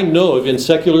that I know of in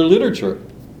secular literature.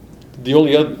 The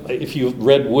only other, if you've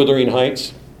read Wuthering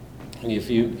Heights, and if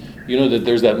you know that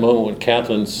there's that moment when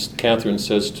Catherine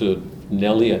says to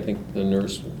Nellie, I think the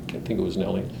nurse, I think it was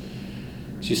Nellie,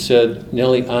 she said,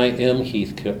 "Nellie, I am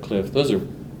Heathcliff." Those are,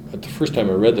 the first time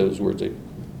I read those words, they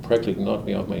practically knocked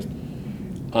me off my,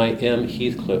 I am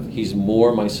Heathcliff. He's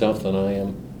more myself than I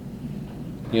am.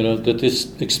 That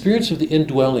this experience of the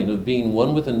indwelling, of being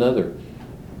one with another,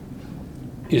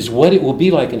 is what it will be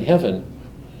like in heaven.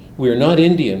 We are not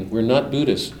Indian, we're not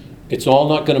Buddhist. It's all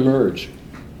not going to merge.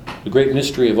 The great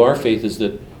mystery of our faith is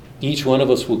that each one of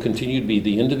us will continue to be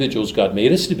the individuals God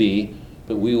made us to be,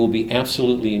 but we will be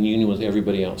absolutely in union with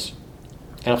everybody else.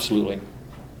 Absolutely.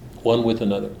 One with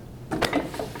another.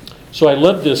 So I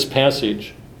love this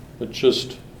passage.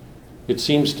 It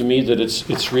seems to me that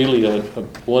it's really a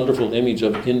wonderful image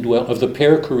of the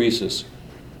perichoresis.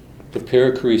 The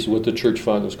perichoresis, what the church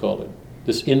fathers called it.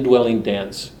 This indwelling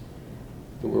dance,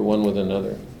 that we're one with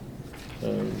another.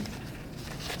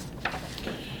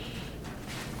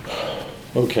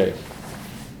 Okay.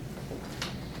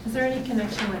 Is there any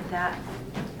connection with that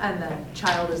and the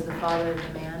child is the father of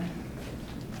the man?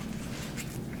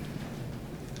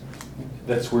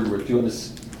 That's Wordsworth. Do you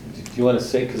want to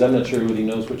say? Because I'm not sure everybody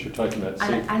knows what you're talking about.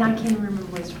 And I can't remember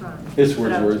where it's from. It's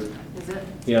Wordsworth. Is it?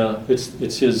 Yeah,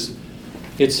 it's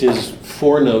his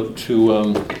forenote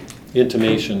to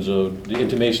Intimations Ode. The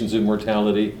Intimations of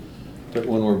Immortality. That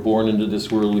when we're born into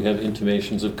this world, we have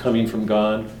intimations of coming from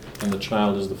God, and the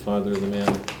child is the father of the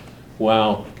man.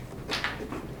 Wow.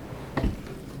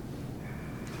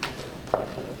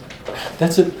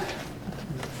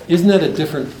 Isn't that a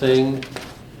different thing?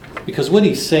 Because what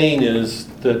he's saying is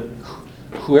that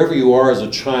whoever you are as a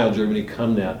child, you're going to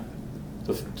become that.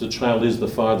 The child is the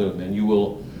father of man. You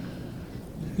will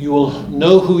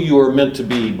know who you are meant to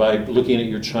be by looking at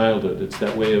your childhood. It's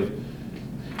that way of...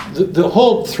 The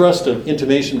whole thrust of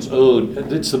Intimations Ode,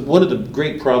 one of the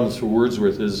great problems for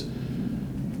Wordsworth is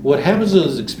what happens in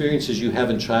those experiences you have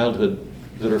in childhood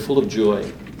that are full of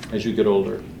joy as you get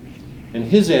older. And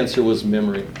his answer was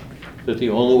memory, that the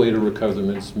only way to recover them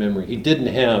is memory. He didn't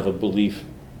have a belief,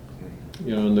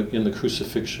 in the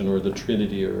crucifixion or the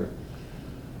Trinity, or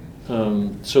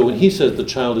so when he says the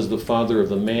child is the father of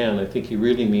the man, I think he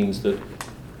really means that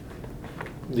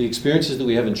the experiences that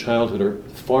we have in childhood are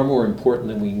far more important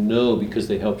than we know because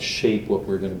they help shape what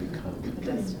we're going to become.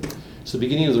 It's the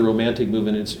beginning of the Romantic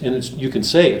movement, and you can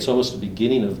say it's almost the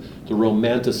beginning of the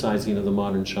romanticizing of the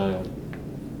modern child.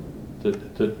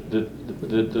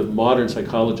 The modern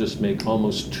psychologists make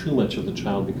almost too much of the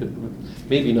child, because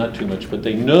maybe not too much, but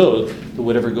they know that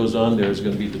whatever goes on there is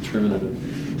going to be determinative.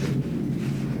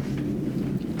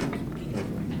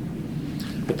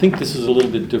 I think this is a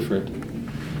little bit different.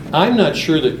 I'm not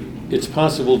sure that it's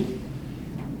possible.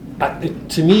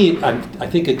 To me, I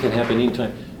think it can happen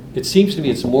anytime. It seems to me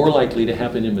it's more likely to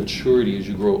happen in maturity as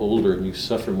you grow older and you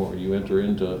suffer more. You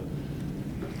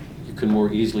can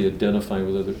more easily identify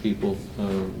with other people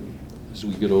as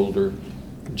we get older.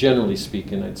 Generally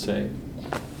speaking, I'd say.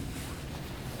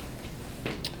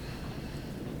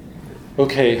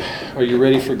 Okay, are you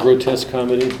ready for grotesque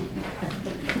comedy?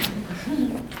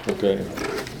 Okay.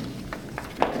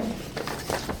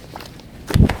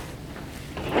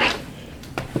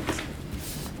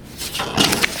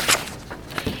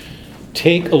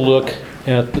 Take a look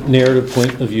at the narrative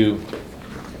point of view.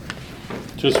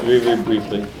 Just very, very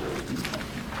briefly.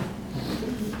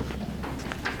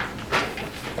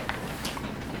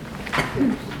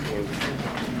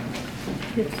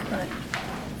 It's like,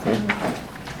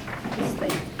 this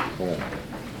thing.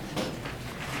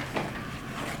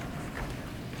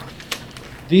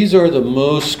 These are the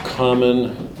most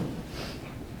common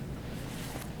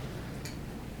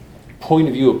point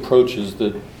of view approaches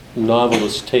that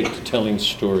novelists take to telling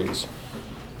stories.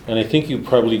 And I think you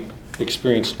probably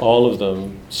experienced all of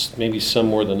them, maybe some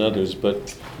more than others,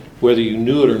 but whether you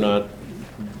knew it or not,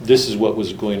 this is what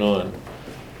was going on.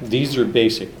 These are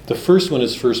basic. The first one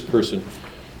is first person.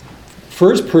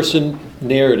 First person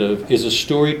narrative is a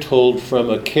story told from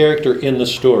a character in the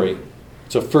story.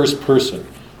 It's a first person.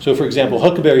 So for example,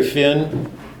 Huckleberry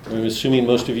Finn, I'm assuming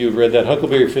most of you have read that.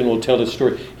 Huckleberry Finn will tell his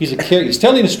story. He's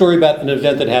telling a story about an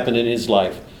event that happened in his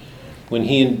life when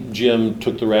he and Jim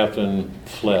took the raft and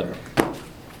fled.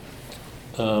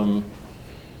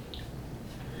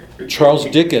 Charles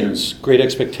Dickens' Great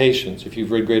Expectations. If you've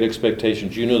read Great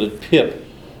Expectations, you know that Pip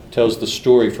tells the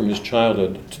story from his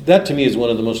childhood. That to me is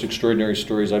one of the most extraordinary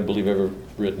stories I believe ever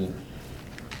written.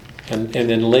 And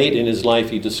then late in his life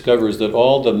he discovers that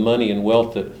all the money and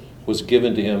wealth that was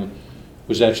given to him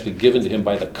was actually given to him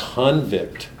by the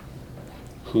convict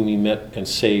whom he met and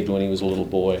saved when he was a little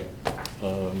boy.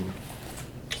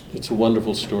 It's a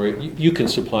wonderful story. You can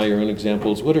supply your own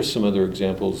examples. What are some other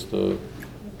examples?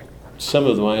 Some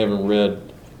of them I haven't read.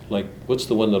 Like, what's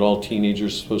the one that all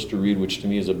teenagers are supposed to read, which to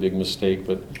me is a big mistake,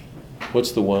 but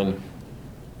what's the one?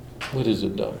 What is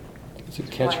it, Doc? Is it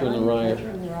Catcher in the Rye? Catcher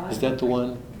in the Rye. Is that the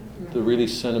one? The really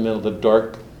sentimental, the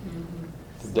dark,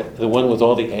 the one with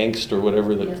all the angst or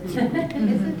whatever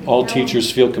that all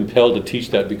teachers feel compelled to teach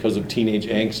that because of teenage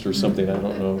angst or something, I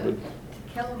don't know. But,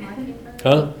 Kill a Mockingbird?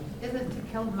 huh? Is it To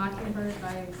Kill a Mockingbird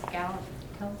by Scout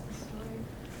tells the story?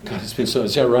 God, it's been so.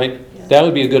 Is that right? That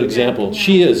would be a good example.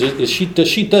 She is. She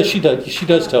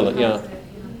does tell it. Yeah,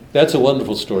 that's a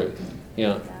wonderful story.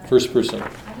 Yeah, first person. I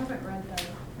haven't read that.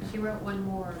 She wrote one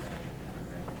more.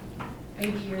 but I haven't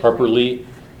read it. 80 years Harper later. Lee.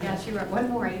 Yeah, she wrote one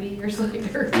more 80 years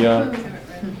later. Yeah. I haven't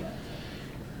read it yet.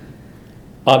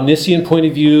 Omniscient point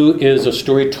of view is a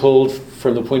story told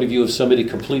from the point of view of somebody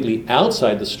completely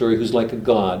outside the story who's like a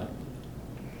god,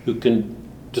 who can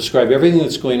describe everything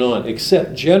that's going on,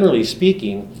 except generally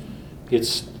speaking,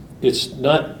 it's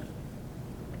not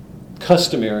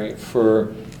customary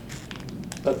for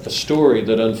a story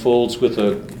that unfolds with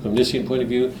an omniscient point of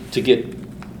view to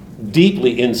get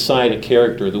deeply inside a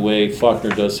character the way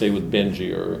Faulkner does, say, with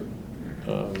Benji or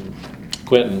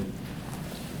Quentin.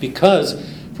 Because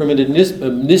from an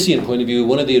omniscient point of view,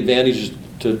 one of the advantages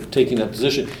to taking that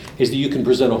position is that you can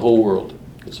present a whole world.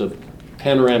 It's a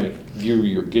panoramic view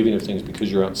you're giving of things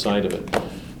because you're outside of it.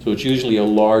 So it's usually a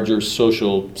larger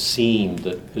social scene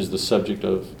that is the subject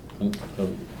of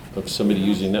somebody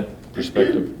using that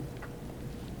perspective.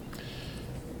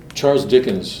 Charles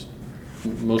Dickens,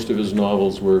 most of his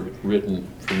novels were written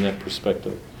from that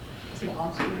perspective. Is it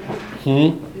Austin?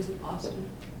 Is it Austin?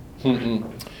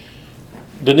 Mm-mm.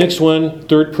 The next one,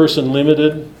 third person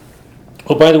limited.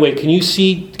 Oh, by the way, can you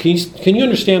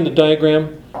understand the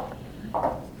diagram?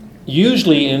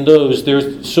 Usually in those,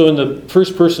 so in the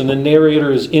first person, the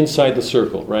narrator is inside the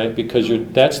circle, right? Because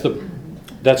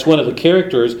that's one of the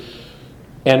characters,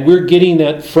 and we're getting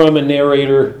that from a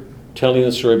narrator telling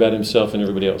the story about himself and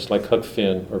everybody else, like Huck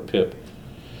Finn or Pip.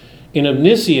 In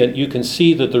Omniscient, you can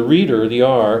see that the reader, the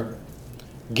R,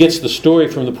 gets the story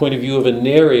from the point of view of a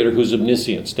narrator who's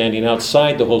omniscient, standing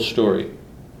outside the whole story,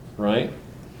 right?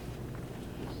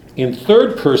 In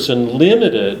third person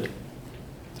limited,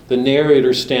 the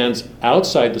narrator stands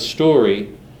outside the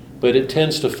story, but it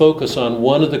tends to focus on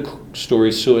one of the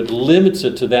stories, so it limits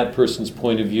it to that person's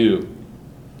point of view.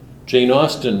 Jane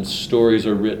Austen's stories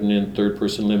are written in third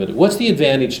person limited. What's the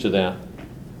advantage to that?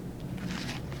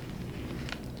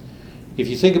 If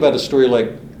you think about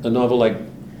a novel like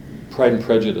Pride and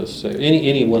Prejudice,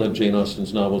 any one of Jane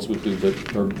Austen's novels would do,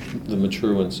 or the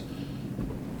mature ones.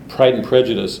 Pride and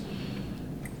Prejudice.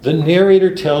 The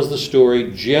narrator tells the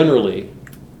story generally,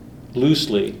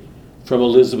 loosely, from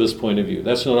Elizabeth's point of view.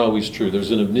 That's not always true.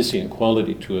 There's an omniscient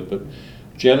quality to it, but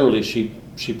generally she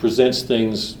presents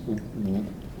things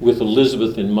with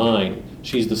Elizabeth in mind.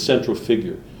 She's the central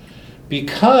figure.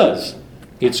 Because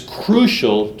it's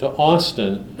crucial to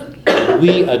Austen,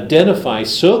 we identify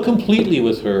so completely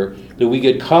with her that we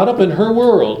get caught up in her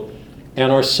world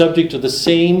and are subject to the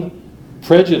same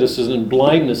prejudices and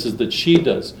blindnesses that she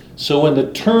does. So when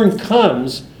the turn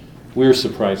comes, we're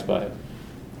surprised by it.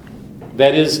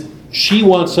 That is, she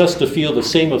wants us to feel the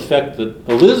same effect that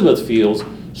Elizabeth feels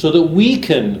so that we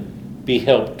can be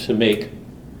helped to make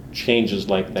changes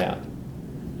like that.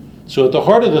 So at the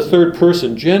heart of the third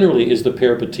person generally is the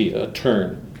peripeteia, a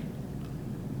turn.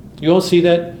 You all see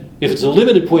that? If it's a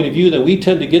limited point of view, then we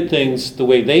tend to get things the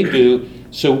way they do,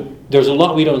 so there's a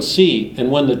lot we don't see.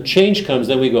 And when the change comes,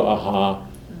 then we go, aha,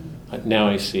 now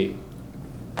I see.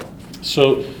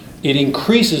 So it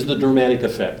increases the dramatic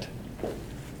effect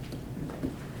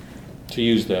to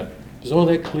use that. Is all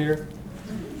that clear?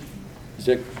 Is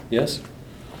that, yes?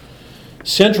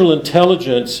 Central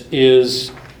intelligence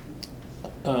is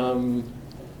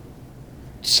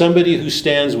somebody who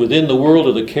stands within the world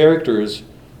of the characters,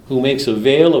 who makes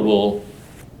available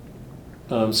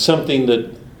something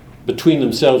that between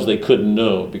themselves they couldn't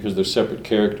know because they're separate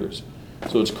characters.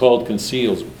 So it's called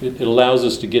conceals. It allows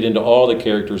us to get into all the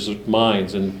characters'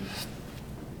 minds, and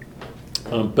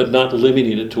but not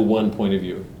limiting it to one point of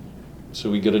view.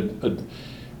 So we get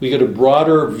a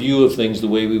broader view of things the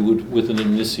way we would with an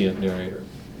omniscient narrator.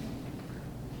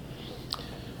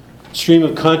 Stream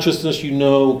of consciousness, you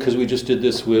know, because we just did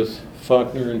this with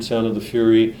Faulkner and Sound of the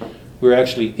Fury. We're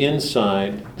actually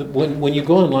inside. When you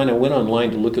go online, I went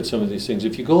online to look at some of these things.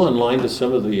 If you go online to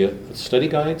some of the study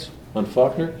guides on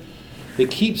Faulkner, they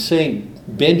keep saying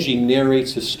Benji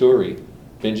narrates his story.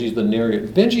 Benji's the narrator.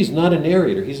 Benji's not a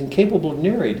narrator. He's incapable of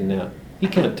narrating that. He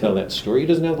can't tell that story. He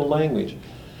doesn't have the language.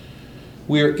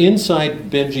 We're inside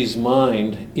Benji's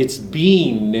mind. It's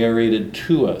being narrated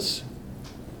to us.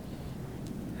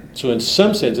 So in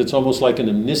some sense, it's almost like an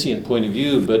omniscient point of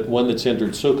view, but one that's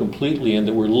entered so completely in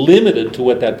that we're limited to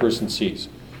what that person sees.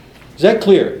 Is that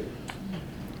clear?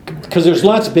 Because there's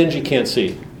lots Benji can't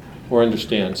see or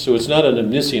understand. So it's not an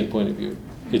omniscient point of view.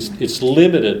 It's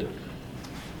limited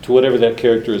to whatever that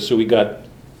character is. So we got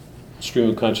stream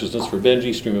of consciousness for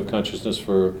Benji, stream of consciousness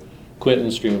for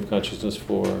Quentin, stream of consciousness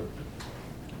for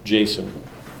Jason.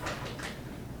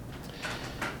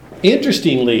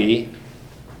 Interestingly,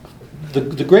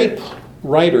 the great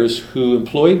writers who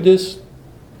employed this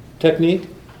technique,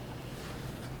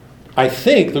 I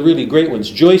think the really great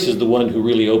ones, Joyce is the one who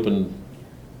really opened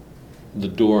the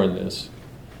door on this.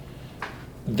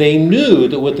 They knew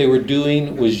that what they were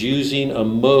doing was using a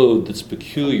mode that's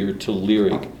peculiar to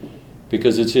lyric,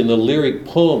 because it's in the lyric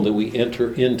poem that we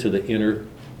enter into the inner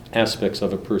aspects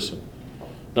of a person.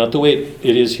 Not the way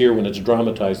it is here when it's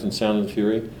dramatized in Sound and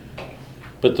Fury,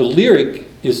 but the lyric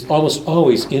is almost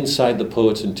always inside the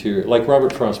poet's interior. Like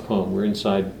Robert Frost's poem, we're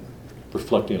inside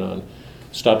reflecting on,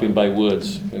 stopping by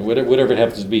woods, and whatever it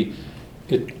happens to be.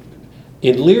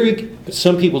 In lyric,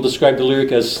 some people describe the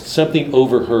lyric as something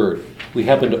overheard. We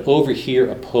happen to overhear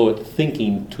a poet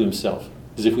thinking to himself,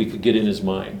 as if we could get in his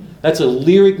mind. That's a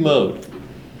lyric mode.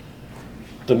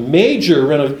 The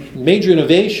major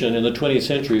innovation in the 20th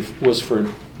century was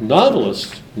for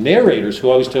novelists, narrators who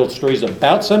always tell stories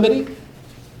about somebody,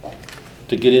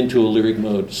 to get into a lyric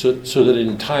mode so that an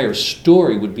entire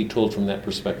story would be told from that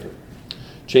perspective.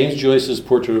 James Joyce's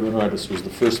Portrait of an Artist was the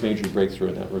first major breakthrough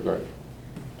in that regard.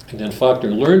 And then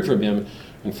Faulkner learned from him,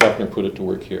 and Faulkner put it to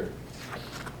work here.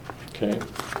 Okay.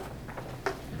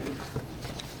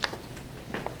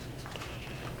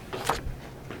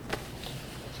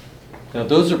 Now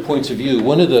those are points of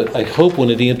view. I hope one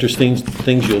of the interesting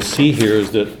things you'll see here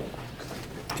is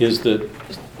that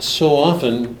so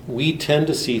often we tend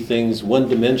to see things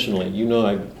one-dimensionally. You know,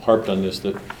 I've harped on this,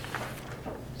 that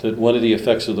one of the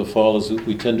effects of the fall is that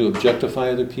we tend to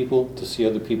objectify other people, to see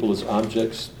other people as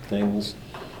objects, things.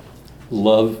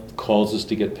 Love calls us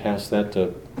to get past that,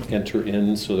 to enter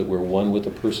in so that we're one with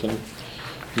a person.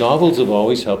 Novels have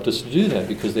always helped us to do that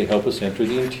because they help us enter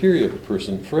the interior of a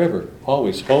person forever,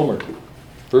 always. Homer,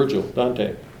 Virgil,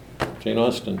 Dante, Jane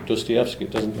Austen, Dostoevsky,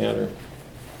 it doesn't matter.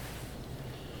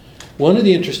 One of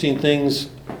the interesting things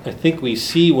I think we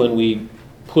see when we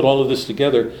put all of this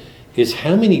together is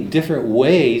how many different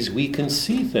ways we can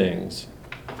see things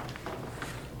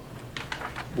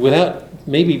without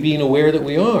maybe being aware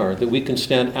that we can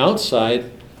stand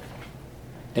outside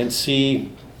and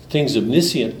see things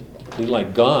omnisciently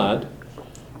like God.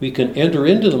 We can enter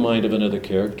into the mind of another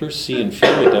character, see and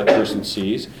feel what that person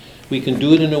sees. We can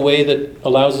do it in a way that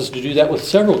allows us to do that with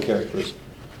several characters.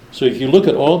 So if you look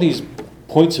at all these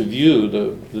points of view,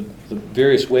 the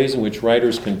various ways in which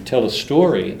writers can tell a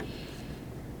story,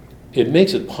 it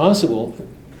makes it possible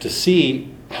to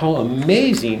see how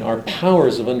amazing our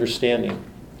powers of understanding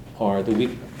are, that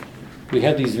we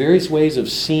have these various ways of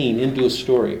seeing into a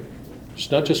story.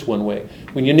 It's not just one way.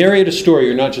 When you narrate a story,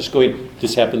 you're not just going,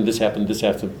 this happened, this happened, this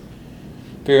happened.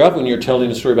 Very often when you're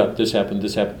telling a story about this happened,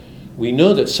 we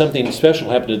know that something special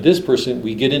happened to this person.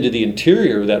 We get into the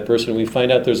interior of that person and we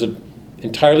find out there's an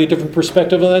entirely different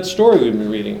perspective on that story we've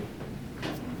been reading.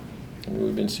 And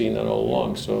we've been seeing that all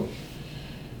along. So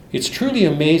it's truly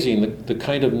amazing the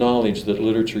kind of knowledge that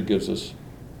literature gives us.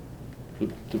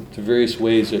 The various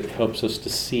ways it helps us to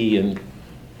see and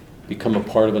become a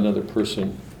part of another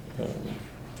person.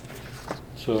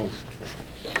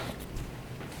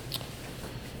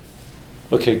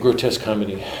 Okay, grotesque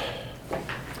comedy.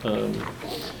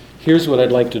 Here's what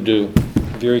I'd like to do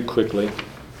very quickly.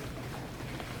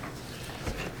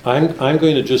 I'm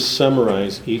going to just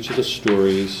summarize each of the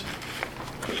stories,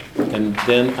 and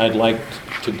then I'd like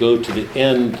to go to the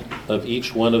end of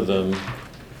each one of them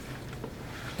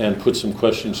and put some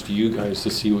questions to you guys to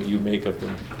see what you make of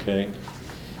them, okay?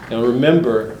 Now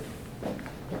remember,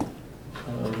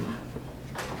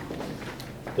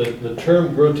 the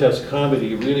term grotesque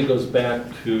comedy really goes back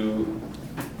to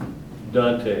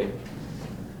Dante.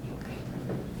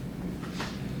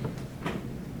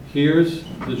 Here's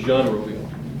the genre wheel.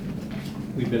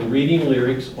 We've been reading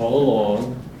lyrics all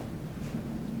along.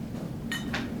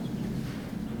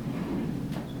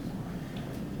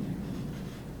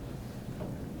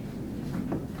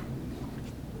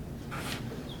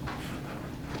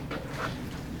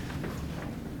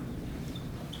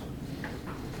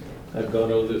 I've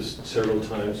gone over this several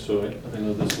times, so I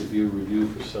know this will be a review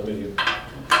for some of you.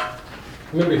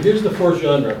 Remember, here's the fourth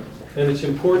genre, and it's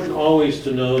important always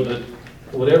to know that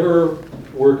whatever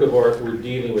work of art we're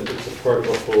dealing with, it's a part of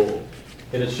a whole.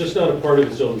 And it's just not a part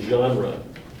of its own genre,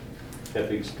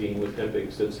 epics being with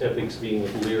epics, it's epics being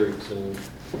with lyrics and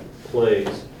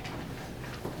plays.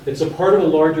 It's a part of a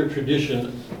larger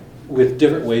tradition with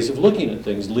different ways of looking at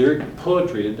things. Lyric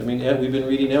poetry, I mean, we've been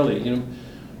reading Eliot, you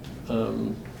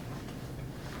know,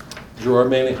 Gerard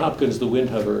Manley Hopkins, The Wind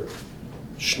Hover,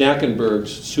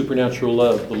 Schnackenberg's Supernatural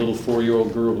Love, the little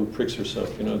 4-year-old girl who pricks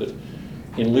herself, you know, that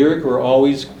in lyric we're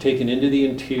always taken into the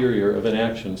interior of an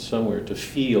action somewhere to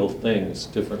feel things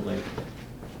differently.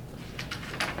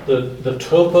 The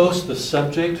topos, the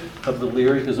subject of the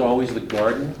lyric, is always the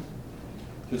garden.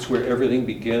 It's where everything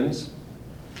begins.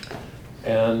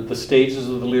 And the stages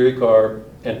of the lyric are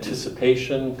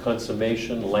anticipation,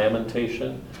 consummation,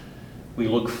 lamentation. We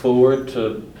look forward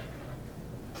to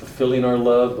fulfilling our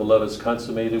love. The love is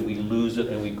consummated. We lose it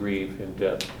and we grieve in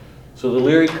death. So the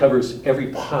lyric covers every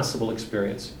possible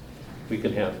experience we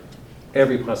can have.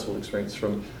 Every possible experience,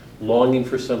 from longing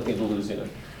for something to losing it.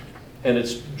 And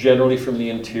it's generally from the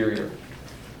interior.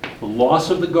 The loss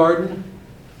of the garden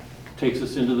takes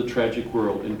us into the tragic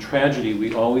world. In tragedy,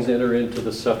 we always enter into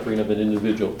the suffering of an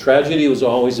individual. Tragedy was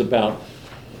always about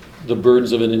the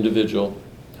burdens of an individual,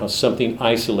 how something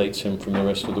isolates him from the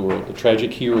rest of the world. The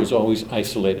tragic hero is always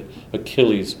isolated.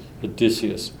 Achilles,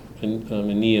 Odysseus,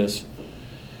 Aeneas.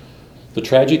 The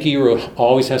tragic hero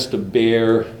always has to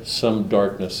bear some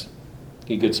darkness.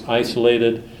 He gets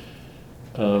isolated.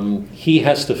 He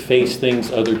has to face things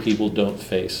other people don't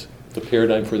face. The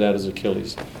paradigm for that is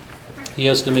Achilles. He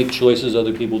has to make choices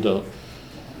other people don't.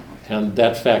 And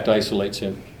that fact isolates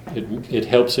him. It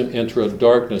helps him enter a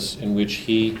darkness in which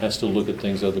he has to look at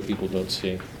things other people don't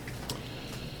see.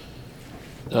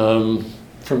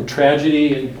 From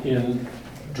tragedy in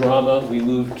drama, we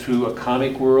move to a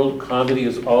comic world. Comedy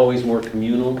is always more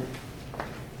communal.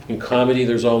 In comedy,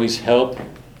 there's always help.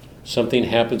 Something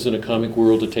happens in a comic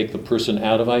world to take the person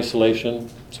out of isolation.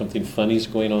 Something funny's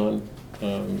going on.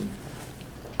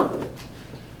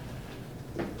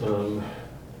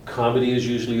 Comedy is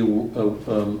usually a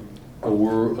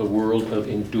world of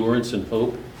endurance and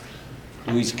hope.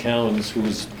 Louise Cowens, who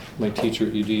was my teacher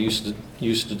at UD,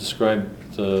 used to describe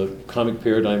the comic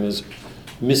paradigm as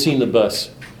missing the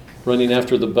bus, running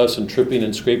after the bus and tripping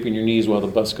and scraping your knees while the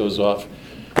bus goes off.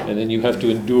 And then you have to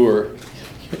endure,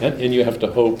 and you have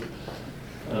to hope.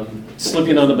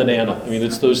 Slipping on a banana. I mean,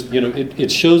 it's those, you know,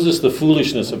 it shows us the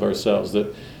foolishness of ourselves,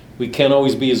 that we can't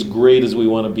always be as great as we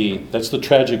want to be. That's the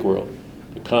tragic world.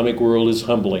 The comic world is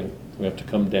humbling. We have to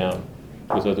come down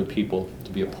with other people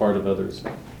to be a part of others.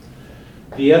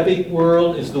 The epic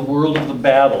world is the world of the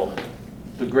battle,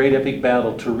 the great epic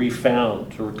battle to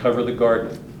refound, to recover the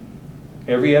garden.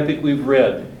 Every epic we've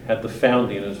read had the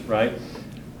founding, right?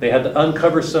 They had to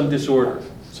uncover some disorder.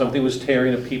 Something was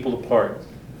tearing a people apart.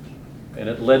 And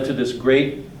it led to this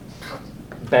great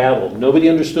battle. Nobody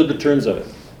understood the terms of it.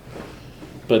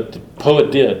 But the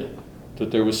poet did.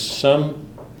 That there was some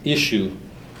issue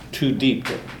too deep.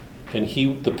 And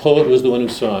the poet was the one who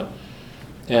saw it.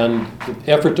 And the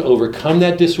effort to overcome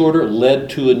that disorder led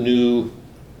to a new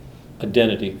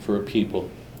identity for a people,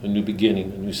 a new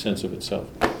beginning, a new sense of itself.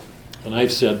 And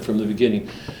I've said from the beginning,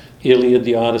 Iliad,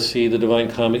 the Odyssey, the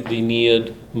Divine Comedy, the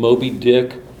Aeneid, Moby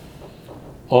Dick,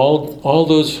 all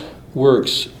those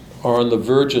works are on the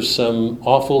verge of some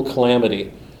awful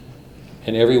calamity,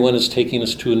 and everyone is taking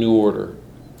us to a new order.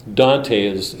 Dante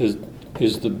is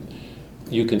the,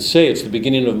 you can say it's the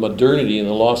beginning of modernity and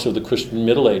the loss of the Christian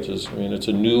Middle Ages. I mean,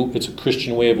 it's a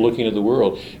Christian way of looking at the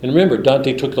world. And remember,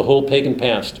 Dante took the whole pagan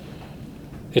past.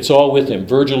 It's all with him.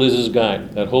 Virgil is his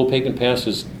guide. That whole pagan past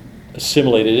is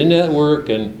assimilated into that work,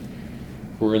 and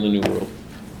we're in the new world.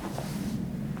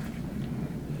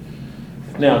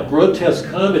 Now, grotesque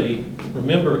comedy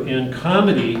remember, in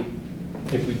comedy,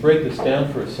 if we break this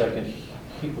down for a second,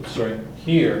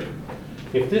 here,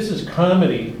 if this is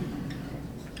comedy,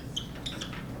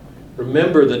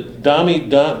 remember that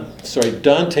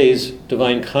Dante's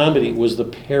Divine Comedy was the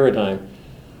paradigm.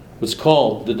 It was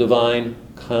called the Divine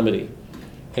Comedy.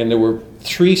 And there were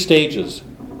 3 stages: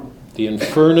 the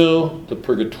Inferno, the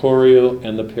Purgatorio,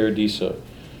 and the Paradiso.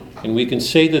 And we can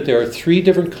say that there are 3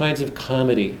 different kinds of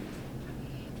comedy.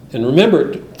 And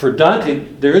remember, for Dante,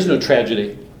 there is no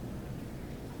tragedy.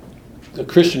 The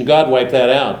Christian God wiped that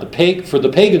out. For the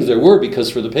pagans there were,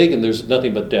 because for the pagan there's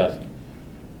nothing but death.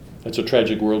 That's a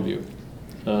tragic worldview.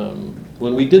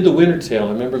 When we did the Winter's Tale,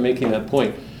 I remember making that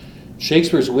point.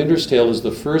 Shakespeare's Winter's Tale is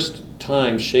the first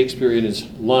time Shakespeare in his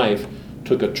life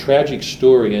took a tragic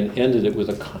story and ended it with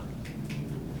a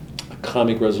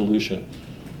comic resolution.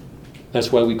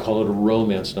 That's why we call it a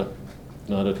romance,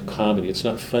 not a comedy. It's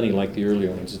not funny like the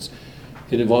earlier ones.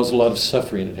 It involves a lot of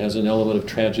suffering. It has an element of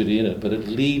tragedy in it, but it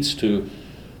leads to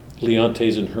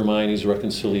Leontes and Hermione's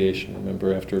reconciliation.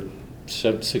 Remember, after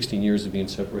 16 years of being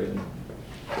separated.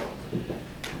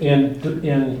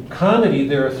 In comedy,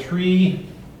 there are 3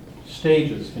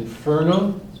 stages: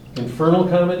 infernal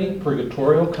comedy,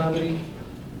 purgatorial comedy,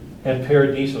 and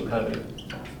paradiso comedy.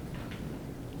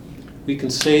 We can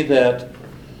say that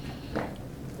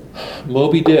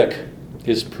Moby Dick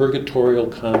is purgatorial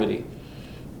comedy.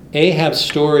 Ahab's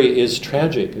story is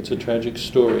tragic. It's a tragic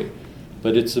story,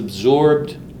 but it's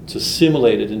absorbed, it's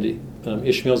assimilated into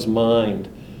Ishmael's mind.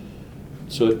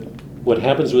 So what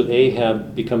happens with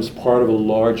Ahab becomes part of a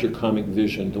larger comic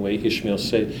vision, the way Ishmael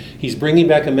said. He's bringing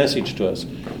back a message to us.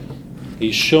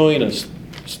 He's showing us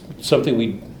something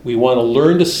we want to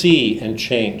learn to see and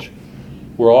change.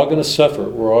 We're all going to suffer.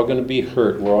 We're all going to be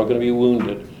hurt. We're all going to be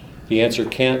wounded. The answer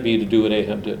can't be to do what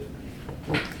Ahab did.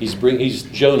 He's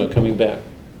Jonah coming back.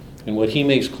 And what he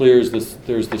makes clear is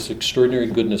there's this extraordinary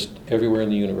goodness everywhere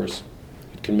in the universe.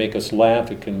 It can make us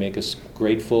laugh. It can make us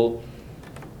grateful.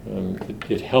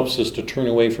 It helps us to turn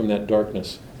away from that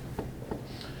darkness.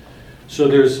 So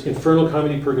there's infernal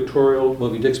comedy, purgatorial,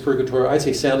 Moby Dick's purgatorial. I'd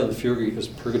say Sound of the Fury is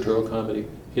purgatorial comedy.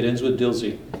 It ends with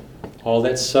Dilsey. All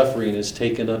that suffering is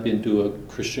taken up into a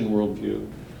Christian worldview.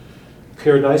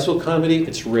 Paradisal comedy,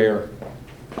 it's rare.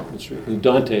 In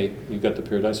Dante, you've got the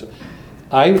Paradiso.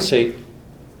 I would say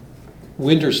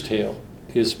Winter's Tale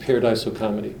is paradisal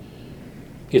comedy.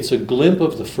 It's a glimpse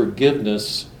of the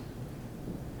forgiveness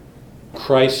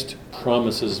Christ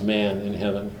promises man in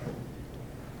heaven.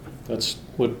 That's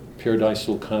what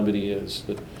paradisal comedy is,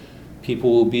 that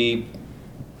people will be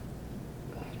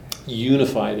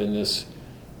unified in this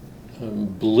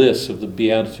bliss of the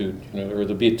beatitude, or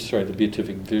the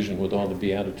beatific vision with all the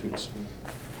beatitudes.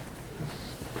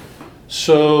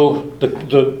 So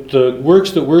the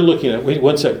works that we're looking at, wait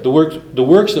one sec, the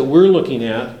works that we're looking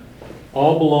at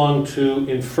all belong to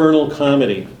infernal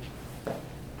comedy.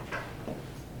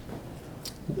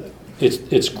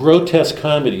 It's grotesque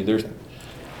comedy.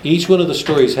 Each one of the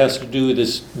stories has to do with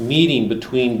this meeting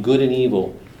between good and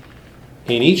evil.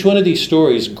 In each one of these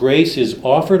stories, grace is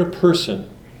offered a person,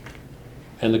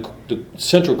 and the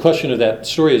central question of that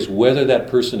story is whether that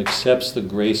person accepts the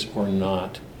grace or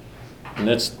not. And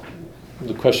that's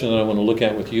the question that I want to look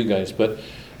at with you guys. But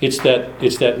it's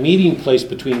that meeting place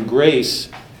between grace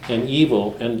and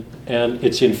evil, and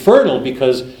it's infernal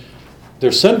because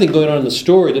there's something going on in the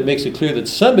story that makes it clear that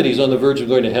somebody's on the verge of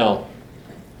going to hell,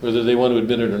 whether they want to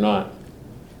admit it or not.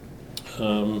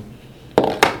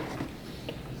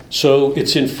 So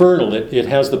it's infernal. It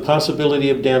has the possibility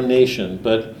of damnation.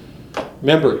 But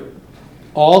remember,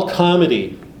 all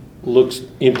comedy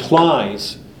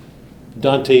implies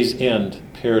Dante's end,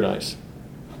 paradise.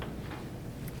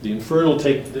 The infernal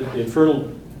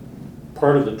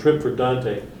part of the trip for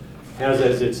Dante has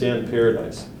as its end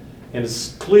paradise. And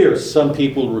it's clear some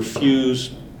people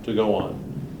refuse to go on.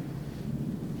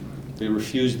 They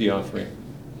refuse the offering.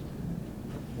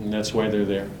 And that's why they're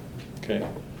there. Okay.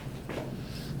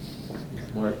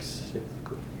 Mark?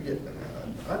 Yeah,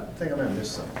 I think I might have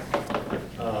missed something.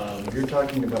 You're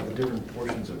talking about the different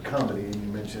portions of comedy, and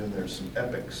you mentioned there's some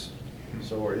epics.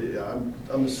 So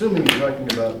I'm assuming you're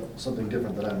talking about something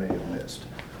different that I may have missed.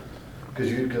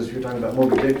 Because you're talking about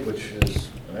Moby Dick, which is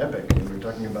an epic, and you're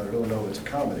talking about it, oh no, it's a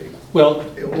comedy. Well,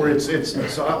 or it's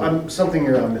so I'm something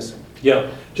here I'm missing.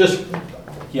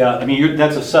 Yeah, I mean,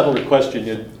 that's a subtle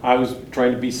question. I was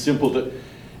trying to be simple.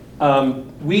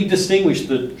 We distinguish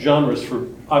the genres for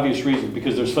obvious reasons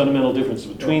because there's fundamental differences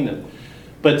between them.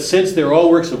 But since they're all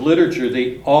works of literature,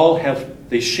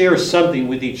 they share something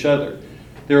with each other.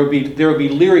 There will be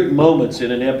lyric moments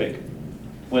in an epic.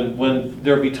 When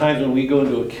there'll be times when we go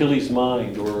into Achilles'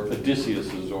 mind or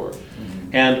Odysseus's,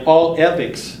 and all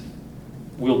epics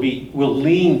will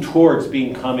lean towards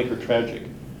being comic or tragic.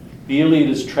 The Iliad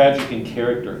is tragic in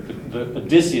character. The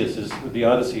the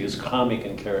Odyssey is comic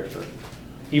in character,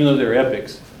 even though they're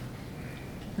epics.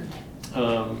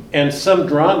 And some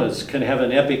dramas can have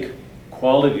an epic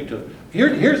quality to them.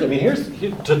 Here's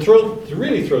to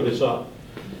really throw this off.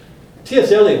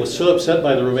 T.S. Eliot was so upset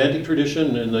by the Romantic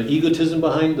tradition and the egotism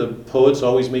behind the poets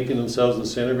always making themselves the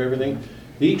center of everything.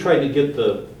 That he tried to get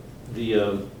the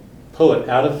poet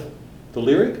out of the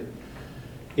lyric.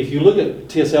 If you look at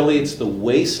T.S. Eliot's The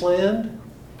Wasteland,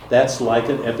 that's like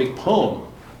an epic poem.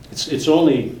 It's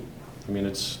only,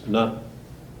 it's not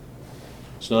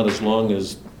as long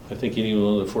as I think any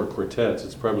one of the 4 quartets.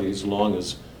 It's probably as long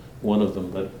as one of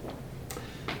them, but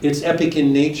it's epic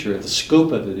in nature. The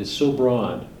scope of it is so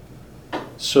broad.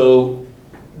 So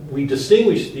we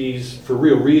distinguish these for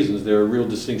real reasons. There are real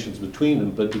distinctions between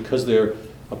them, but because they're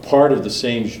a part of the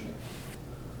same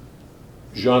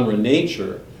genre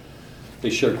nature, they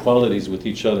share qualities with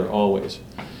each other always.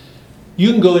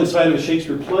 You can go inside of a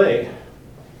Shakespeare play.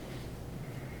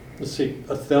 Let's see,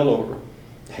 Othello or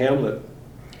Hamlet.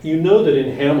 You know that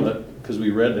in Hamlet, because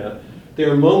we read that,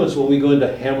 there are moments when we go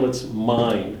into Hamlet's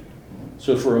mind.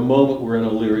 So for a moment we're in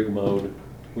a lyric mode.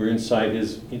 We're inside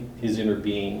his inner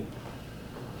being.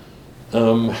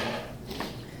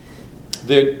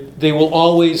 They will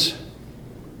always,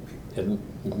 and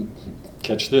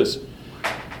catch this,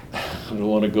 I don't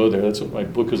want to go there, that's what my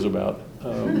book is about.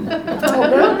 Oh,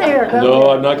 go there. No,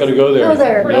 I'm not going to go there. Go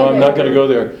there, No, go I'm there. not going to go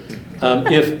there.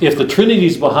 If the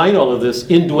Trinity's behind all of this,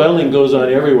 indwelling goes on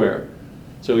everywhere.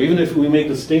 So even if we make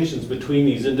distinctions between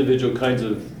these individual kinds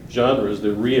of genres,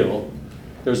 they're real,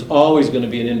 there's always going to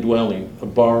be an indwelling, a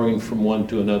borrowing from one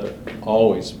to another,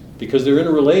 always, because they're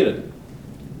interrelated.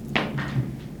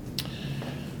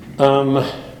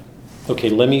 Okay,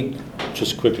 let me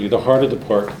just quickly, the heart of the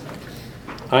park.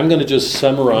 I'm going to just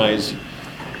summarize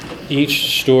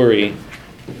each story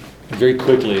very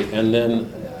quickly, and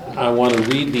then I want to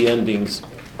read the endings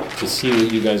to see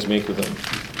what you guys make of them.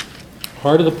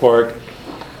 Heart of the Park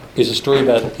is a story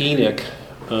about Enoch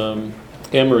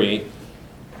Emery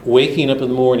waking up in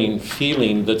the morning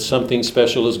feeling that something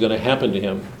special is going to happen to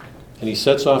him. And he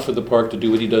sets off for the park to do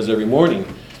what he does every morning.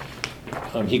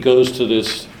 He goes to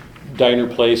this diner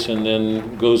place and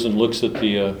then goes and looks at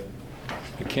the,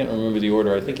 I can't remember the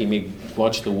order. I think he may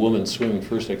watch the woman swimming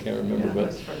first. I can't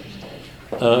remember.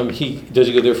 Does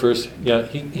he go there first? Yeah,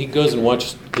 he goes and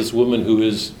watches this woman who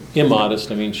is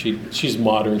immodest. She's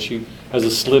modern. She has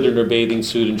a slit in her bathing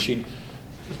suit, and she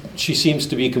seems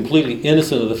to be completely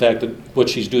innocent of the fact that what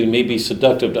she's doing may be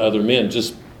seductive to other men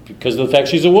just because of the fact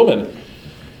she's a woman.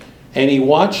 And he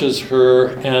watches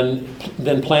her and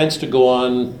then plans to go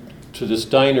on to this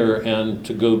diner and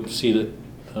to go see the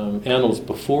animals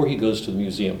before he goes to the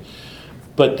museum.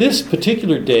 But this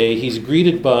particular day, he's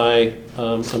greeted by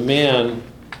a man,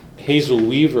 Hazel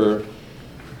Weaver,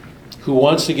 who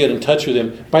wants to get in touch with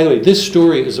him. By the way, this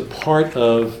story is a part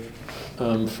of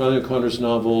Flannery O'Connor's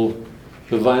novel,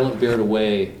 The Violent Bear It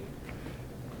Away. If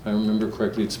I remember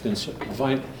correctly, it's been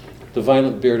The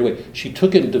Violent Bear It Away. She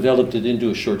took it and developed it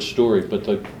into a short story, but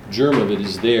the germ of it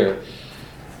is there.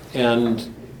 And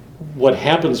what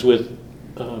happens with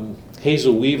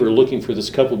Hazel Weaver looking for this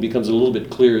couple becomes a little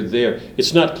bit clearer there.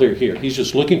 It's not clear here. He's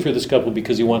just looking for this couple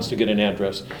because he wants to get an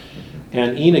address.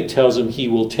 And Enoch tells him he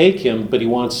will take him, but he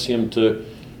wants him to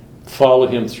follow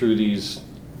him through these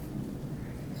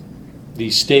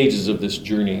stages of this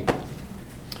journey.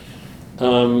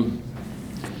 One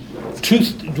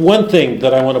thing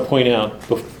that I want to point out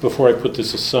before I put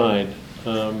this aside.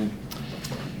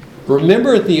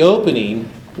 Remember at the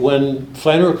opening, when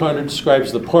Flannery O'Connor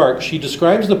describes the park, she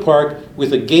describes the park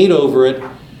with a gate over it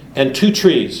and 2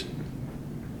 trees.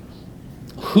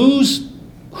 Who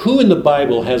in the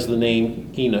Bible has the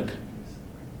name Enoch?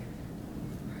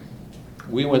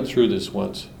 We went through this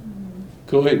once.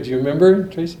 Go ahead. Do you remember,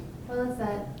 Tracy? Well, it's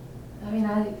that,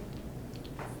 the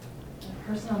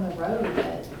person on the road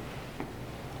that,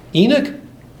 Enoch?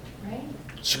 right?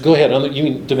 So go ahead. You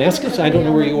mean Damascus? I don't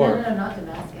know where you are. No, not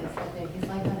Damascus. I think he's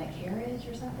like on a carriage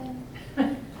or something.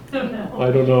 I don't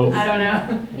know. I don't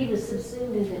know. He was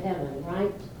subsumed into heaven,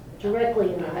 right?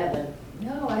 Directly into heaven.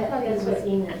 No, I thought it That's was, what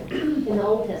Enoch, in the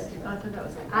Old I Testament. thought that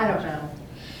was like. I don't know.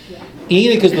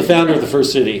 Enoch is the founder of the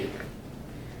first city.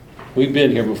 We've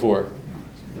been here before.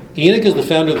 Enoch is the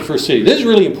founder of the first city. This is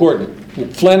really important.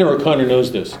 Flannery O'Connor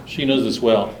knows this. She knows this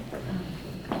well.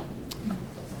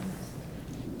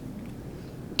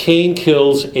 Cain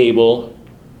kills Abel,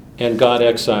 and God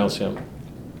exiles him.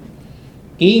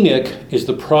 Enoch is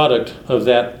the product of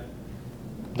that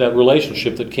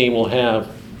relationship that Cain will have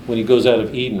when he goes out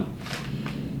of Eden.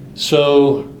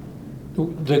 So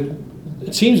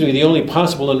it seems to me the only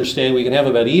possible understanding we can have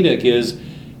about Enoch is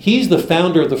he's the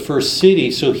founder of the first city,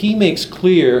 so he makes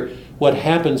clear what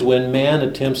happens when man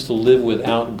attempts to live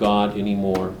without God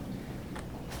anymore.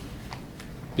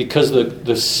 Because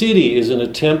the city is an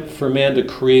attempt for man to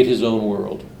create his own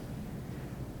world,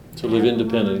 to live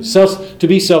independently, to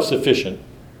be self-sufficient.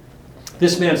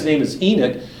 This man's name is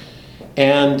Enoch,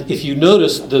 and if you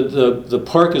notice, the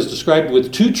park is described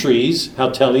with 2 trees. How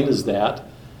telling is that?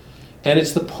 And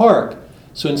it's the park.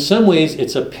 So in some ways,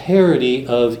 it's a parody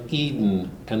of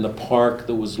Eden and the park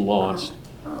that was lost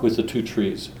with the 2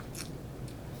 trees.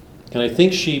 And I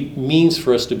think she means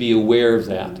for us to be aware of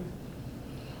that.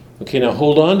 Okay, now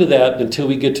hold on to that until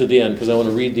we get to the end, because I want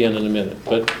to read the end in a minute.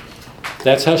 But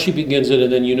that's how she begins it,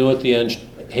 and then you know at the end,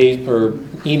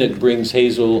 Enoch brings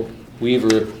Hazel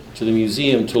Weaver to the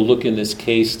museum to look in this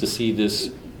case to see this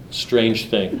strange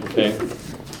thing. Okay.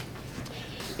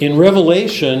 In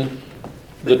Revelation,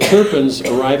 the Turpins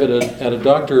arrive at a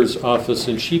doctor's office,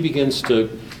 and she begins to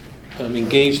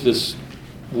engage this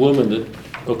woman that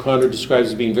O'Connor describes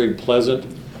as being very pleasant,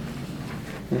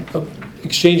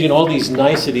 exchanging all these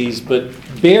niceties, but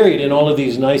buried in all of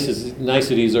these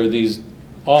niceties are these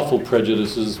awful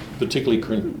prejudices, particularly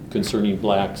concerning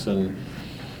blacks. And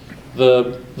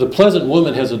the pleasant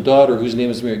woman has a daughter whose name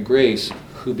is Mary Grace,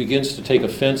 who begins to take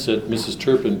offense at Mrs.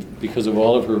 Turpin because of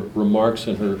all of her remarks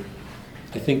and her,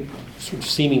 I think, sort of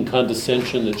seeming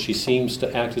condescension, that she seems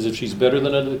to act as if she's better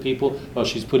than other people while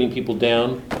she's putting people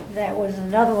down. That was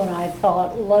another one I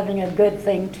thought, loving a good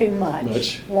thing too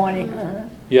much. Wanting,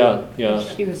 Yeah.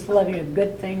 she was loving a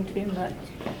good thing too much.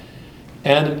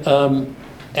 And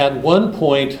at one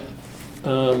point,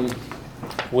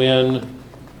 when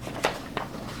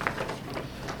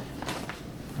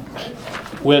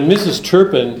Mrs.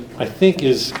 Turpin, I think,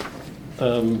 is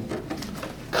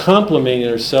complimenting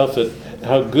herself at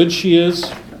how good she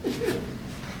is,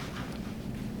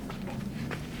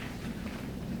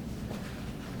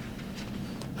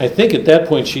 I think at that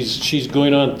point she's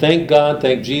going on, thank God,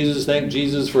 thank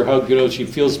Jesus for how good she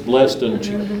feels blessed,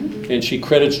 and she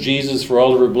credits Jesus for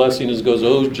all of her blessings and goes,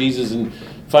 oh, Jesus. And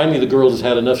finally the girl has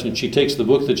had enough, and she takes the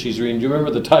book that she's reading. Do you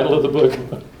remember the title of the book?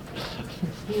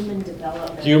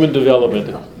 Human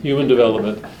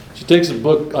Development. She takes a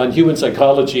book on human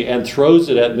psychology and throws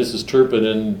it at Mrs. Turpin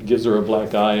and gives her a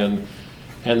black eye, and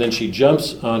then she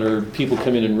jumps on her. People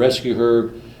come in and rescue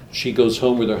her. She goes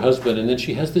home with her husband, and then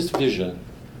she has this vision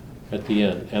at the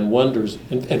end and wonders.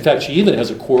 In fact, she even has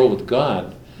a quarrel with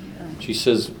God. She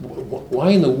says,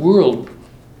 why in the world,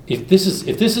 if this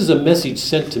is a message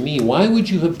sent to me, why would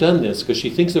you have done this? Because she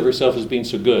thinks of herself as being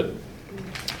so good.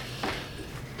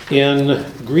 In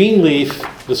Greenleaf,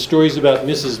 the stories about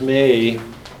Mrs. May,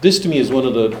 this to me is one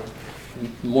of the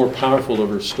more powerful of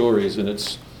her stories, and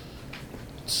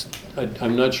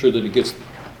I'm not sure that it gets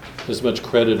as much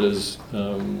credit as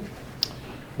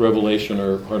Revelation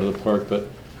or Heart of the Park, but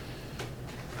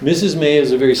Mrs. May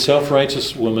is a very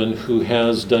self-righteous woman who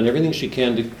has done everything she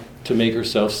can to make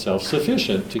herself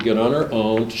self-sufficient, to get on her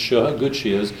own, to show how good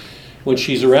she is. When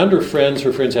she's around her friends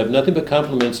have nothing but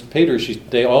compliments paid her.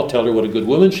 They all tell her what a good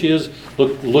woman she is.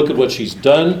 Look at what she's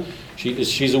done.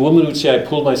 She's a woman who'd say, I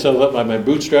pulled myself up by my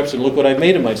bootstraps, and look what I've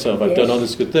made of myself. I've done all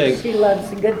this good thing. She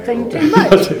loves a good thing too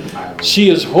much. She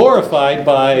is horrified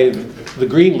by the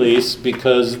Greenleafs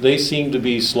because they seem to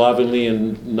be slovenly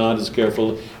and not as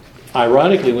careful.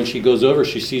 Ironically, when she goes over,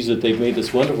 she sees that they've made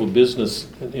this wonderful business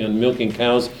in milking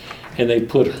cows, and they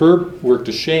put her work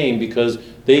to shame because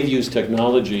they've used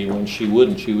technology when she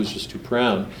wouldn't. She was just too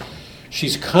proud.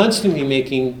 She's constantly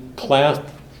making class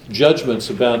judgments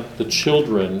about the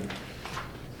children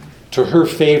to her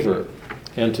favor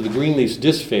and to the Greenleaf's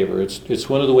disfavor. It's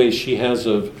one of the ways she has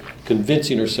of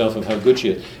convincing herself of how good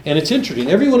she is. And it's interesting.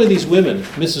 Every one of these women,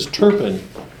 Mrs. Turpin,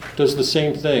 does the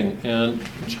same thing. And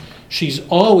she's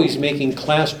always making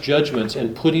class judgments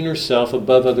and putting herself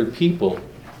above other people.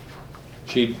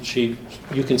 You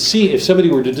can see if somebody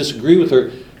were to disagree with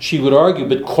her, she would argue,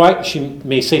 but she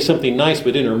may say something nice,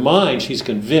 but in her mind she's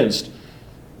convinced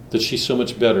that she's so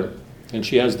much better. And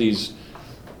she has these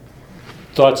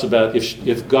thoughts about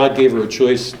if God gave her a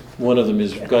choice, one of them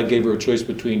is if God gave her a choice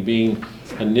between being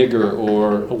a nigger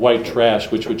or a white trash,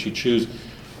 which would she choose?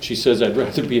 She says, I'd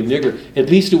rather be a nigger. At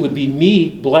least it would be me,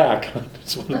 black.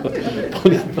 It's one of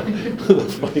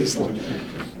the funniest ones.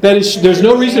 That is, there's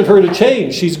no reason for her to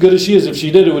change. She's good as she is. If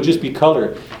she did, it would just be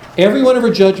color. Every one of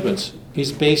her judgments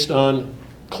is based on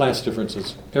class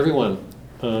differences. Every one.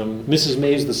 Mrs.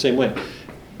 May is the same way.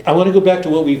 I want to go back to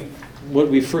what we what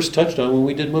we first touched on when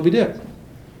we did Moby Dick.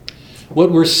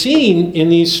 What we're seeing in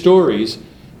these stories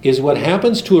is what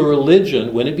happens to a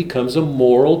religion when it becomes a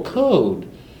moral code.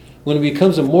 When it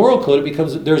becomes a moral code,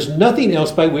 there's nothing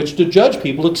else by which to judge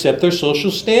people except their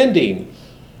social standing.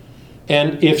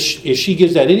 And if she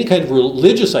gives that any kind of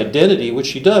religious identity, which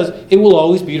she does, it will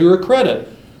always be to her credit.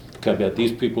 Look how bad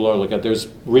these people are. Look at there's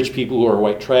rich people who are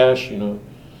white trash, you know.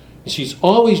 She's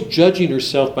always judging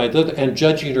herself by the other and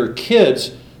judging her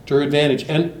kids to her advantage.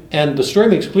 And the story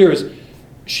makes clear is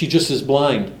she just is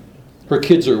blind. Her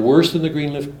kids are worse than the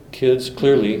Greenleaf kids,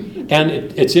 clearly. And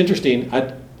it's interesting.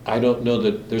 I don't know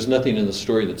that there's nothing in the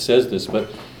story that says this, but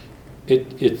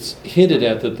it's hinted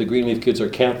at that the Greenleaf kids are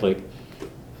Catholic.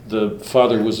 The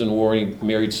father was in war and he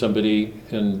married somebody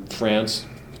in France.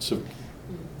 It's a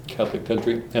Catholic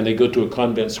country. And they go to a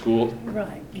convent school.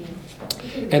 Right.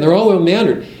 And they're all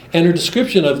well-mannered. And her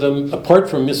description of them, apart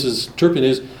from Mrs. Turpin,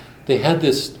 is they had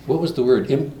this, what was the word?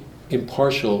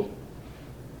 Impartial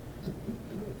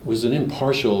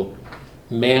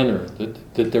manner,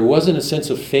 that there wasn't a sense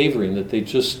of favoring, that they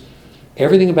just,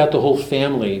 everything about the whole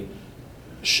family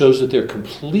shows that they're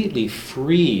completely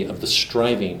free of the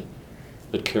striving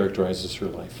that characterizes her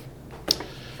life.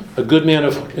 A good man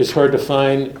is hard to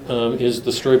find is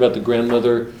the story about the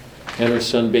grandmother and her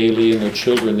son Bailey and their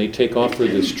children. They take off for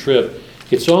this trip.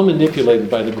 It's all manipulated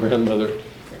by the grandmother.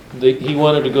 He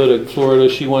wanted to go to Florida,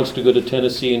 she wants to go to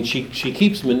Tennessee, and she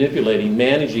keeps manipulating,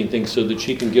 managing things so that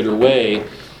she can get her way.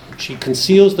 She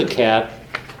conceals the cat.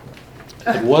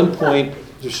 At one point,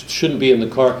 this shouldn't be in the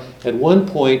car, at one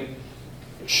point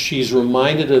she's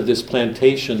reminded of this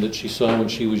plantation that she saw when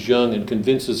she was young and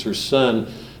convinces her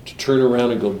son to turn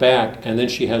around and go back, and then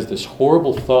she has this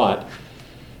horrible thought,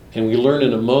 and we learn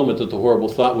in a moment that the horrible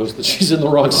thought was that she's in the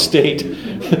wrong state.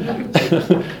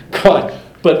 God.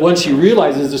 But once she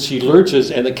realizes that, she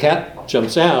lurches and the cat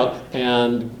jumps out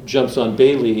and jumps on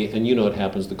Bailey, and you know what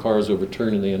happens, the car is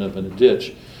overturned and they end up in a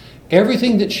ditch.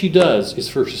 Everything that she does is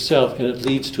for herself, and it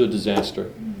leads to a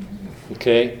disaster.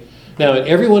 Okay? Now, in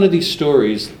every one of these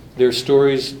stories, there are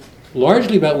stories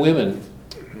largely about women,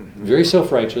 very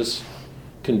self-righteous,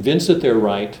 convinced that they're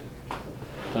right,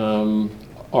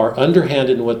 are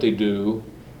underhanded in what they do.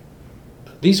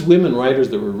 These women writers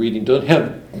that we're reading don't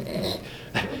have...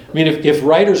 I mean, if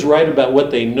writers write about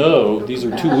what they know, these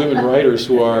are two women writers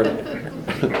who are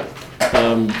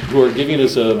giving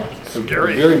us a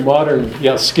very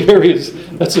modern, scary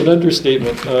that's an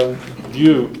understatement,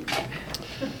 view.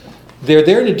 They're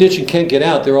there in a ditch and can't get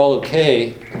out. They're all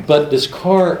okay, but this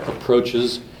car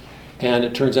approaches, and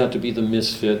it turns out to be the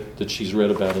misfit that she's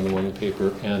read about in the morning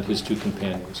paper and his two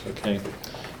companions. Okay.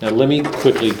 Now let me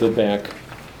quickly go back.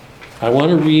 I want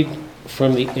to read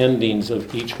from the endings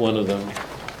of each one of them.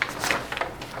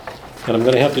 And I'm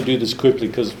going to have to do this quickly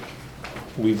because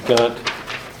we've got...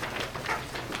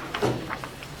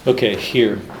 Okay,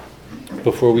 here,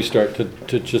 before we start,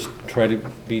 to just try to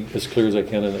be as clear as I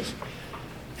can in this.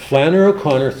 Flannery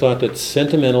O'Connor thought that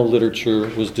sentimental literature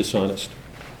was dishonest.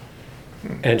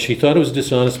 And she thought it was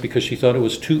dishonest because she thought it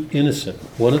was too innocent.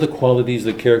 One of the qualities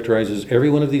that characterizes every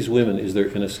one of these women is their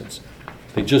innocence.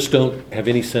 They just don't have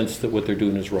any sense that what they're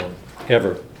doing is wrong,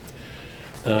 ever.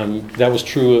 That was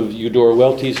true of Eudora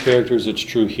Welty's characters. It's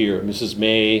true here. Mrs.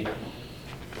 May,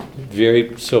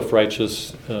 very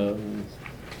self-righteous.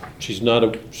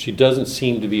 She doesn't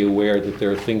seem to be aware that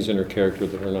there are things in her character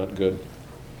that are not good.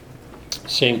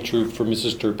 Same true for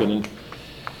Mrs. Turpin. And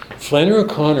Flannery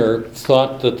O'Connor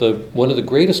thought that one of the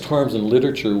greatest harms in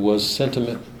literature was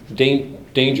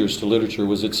dangers to literature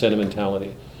was its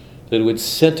sentimentality. That it would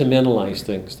sentimentalize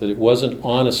things, that it wasn't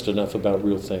honest enough about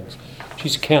real things.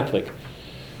 She's Catholic.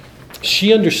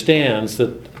 She understands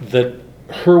that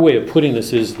her way of putting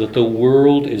this is that the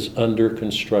world is under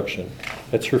construction.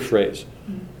 That's her phrase.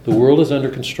 The world is under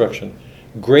construction.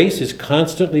 Grace is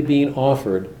constantly being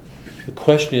offered. The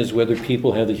question is whether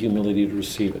people have the humility to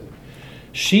receive it.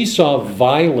 She saw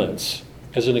violence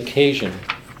as an occasion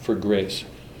for grace.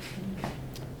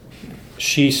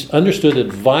 She understood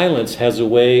that violence has a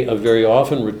way of very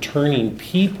often returning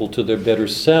people to their better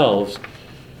selves,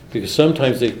 because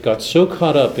sometimes they got so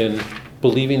caught up in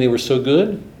believing they were so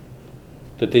good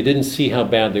that they didn't see how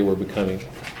bad they were becoming.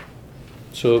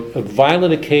 So a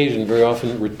violent occasion very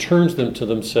often returns them to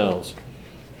themselves,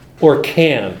 or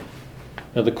can.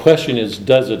 Now the question is,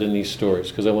 does it in these stories?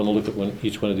 Because I want to look at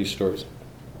each one of these stories.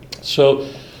 So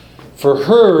for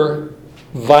her,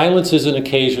 violence is an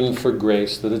occasion for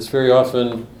grace, that it's very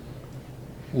often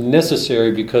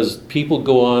necessary because people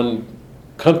go on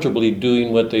comfortably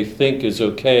doing what they think is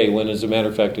okay when as a matter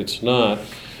of fact it's not.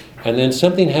 And then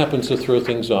something happens to throw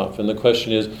things off. And the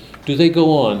question is, do they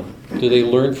go on Do they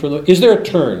learn from them? Is there a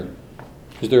turn?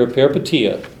 Is there a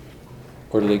peripetia?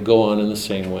 Or do they go on in the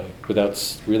same way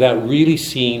without really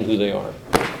seeing who they are?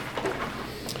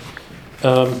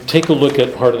 Take a look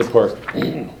at Heart of the Park.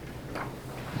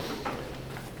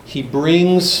 He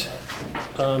brings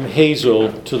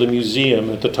Hazel to the museum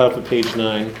at the top of page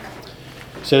 9. It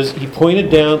says, he pointed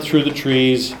down through the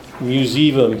trees,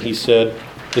 museum, he said.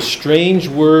 The strange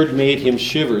word made him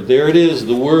shiver. There it is,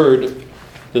 the word,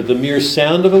 that the mere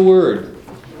sound of a word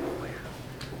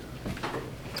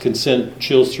can send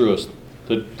chills through us.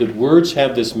 The words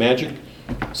have this magic,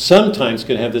 sometimes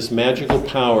can have this magical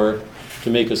power to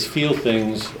make us feel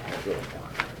things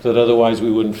that otherwise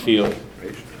we wouldn't feel.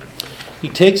 He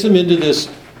takes him into this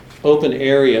open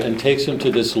area and takes him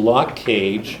to this lock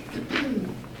cage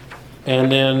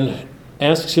and then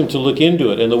asks him to look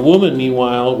into it. And the woman,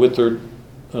 meanwhile, with her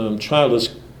child,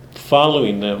 is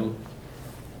following them.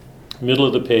 Middle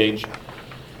of the page.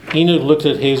 Enoch looked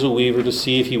at Hazel Weaver to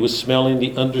see if he was smelling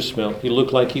the undersmell. He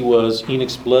looked like he was.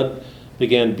 Enoch's blood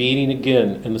began beating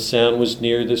again, and the sound was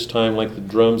near this time like the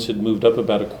drums had moved up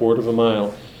about a quarter of a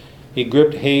mile. He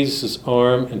gripped Hayes'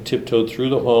 arm and tiptoed through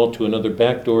the hall to another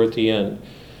back door at the end.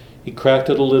 He cracked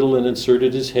it a little and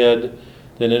inserted his head.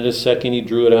 Then in a second he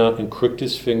drew it out and crooked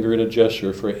his finger in a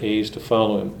gesture for Hayes to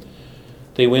follow him.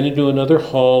 They went into another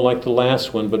hall like the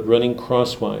last one, but running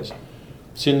crosswise.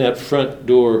 It's in that front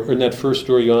door, or in that first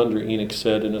door yonder, Enoch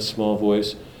said in a small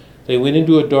voice. They went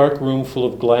into a dark room full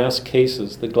of glass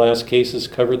cases. The glass cases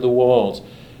covered the walls,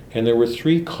 and there were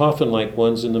 3 coffin-like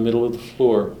ones in the middle of the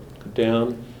floor. Go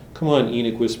down. Come on,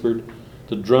 Enoch whispered.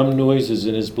 The drum noises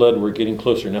in his blood were getting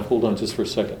closer. Now hold on just for a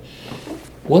second.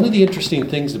 One of the interesting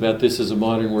things about this as a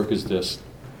modern work is this.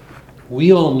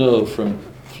 We all know from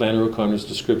Flannery O'Connor's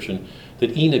description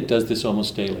that Enoch does this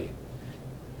almost daily.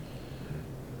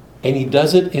 And he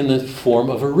does it in the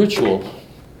form of a ritual.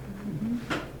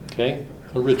 Okay?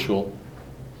 A ritual.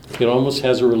 It almost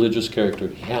has a religious character.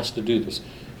 He has to do this.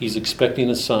 He's expecting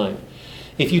a sign.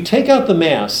 If you take out the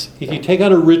Mass, if you take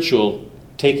out a ritual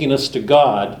taking us to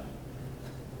God,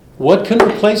 what can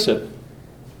replace it?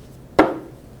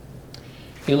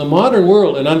 In the modern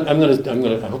world, and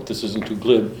I hope this isn't too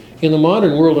glib. In the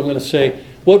modern world, I'm going to say,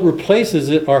 what replaces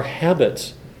it are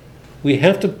habits. We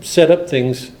have to set up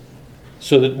things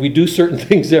so that we do certain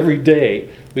things every day.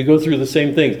 We go through the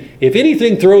same things. If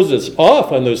anything throws us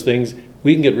off on those things,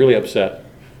 we can get really upset.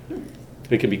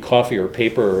 It can be coffee or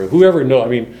paper or whoever knows. I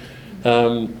mean,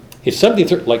 if something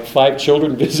like 5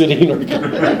 children visiting, or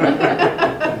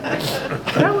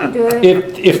That would do it.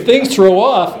 if things throw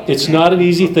off, it's not an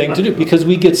easy thing to do because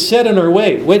we get set in our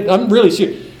way. Wait, I'm really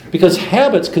serious. Because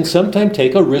habits can sometimes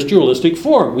take a ritualistic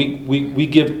form. We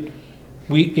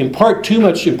impart too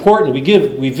much importance.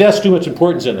 We vest too much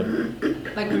importance in them.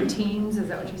 Like routines, is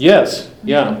that what you're saying? Yes,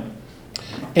 yeah.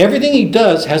 Everything he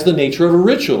does has the nature of a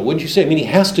ritual. Wouldn't you say? I mean, he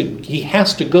has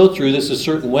to go through this a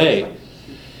certain way.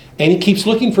 And he keeps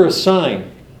looking for a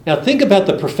sign. Now think about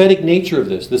the prophetic nature of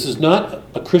this. This is not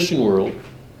a Christian world.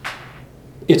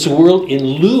 It's a world in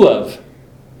lieu of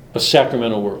a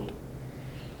sacramental world.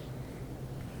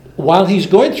 While he's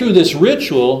going through this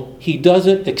ritual, he does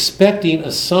it expecting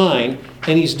a sign,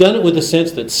 and he's done it with a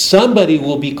sense that somebody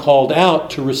will be called out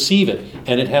to receive it,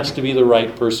 and it has to be the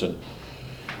right person.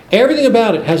 Everything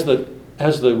about it has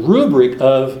the rubric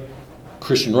of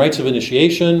Christian rites of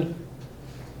initiation,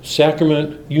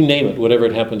 sacrament, you name it, whatever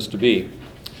it happens to be.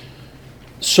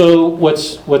 So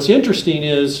what's interesting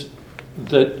is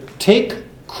that take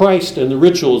Christ and the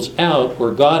rituals out,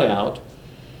 or God out,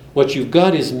 what you've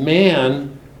got is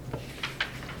man,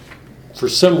 for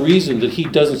some reason that he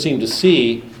doesn't seem to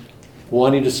see,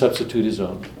 wanting to substitute his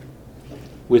own.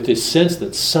 With this sense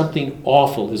that something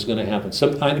awful is going to happen.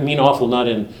 I mean awful not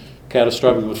in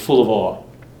catastrophic, but full of awe.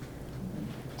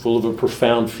 Full of a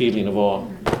profound feeling of awe.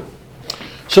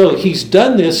 So he's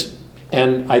done this,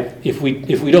 and if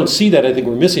we don't see that, I think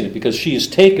we're missing it, because she has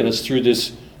taken us through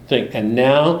this thing. And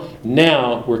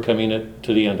now we're coming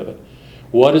to the end of it.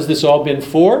 What has this all been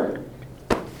for?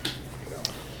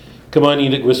 Come on,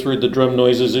 Enoch whispered, the drum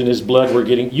noises in his blood were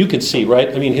getting... You can see, right?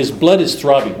 I mean, his blood is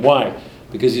throbbing. Why?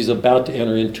 Because he's about to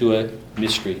enter into a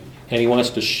mystery. And he wants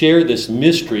to share this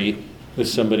mystery with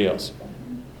somebody else.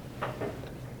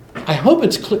 I hope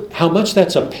it's clear how much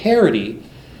that's a parody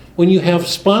when you have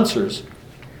sponsors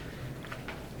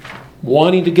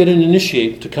wanting to get an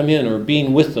initiate to come in, or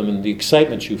being with them, and the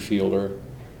excitement you feel, or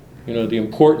the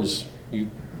importance you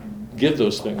give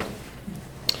those things.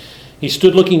 He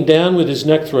stood looking down with his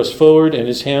neck thrust forward and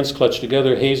his hands clutched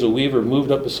together. Hazel Weaver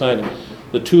moved up beside him.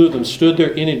 The two of them stood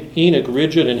there, Enoch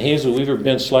rigid and Hazel Weaver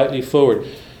bent slightly forward.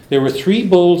 There were 3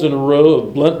 bowls in a row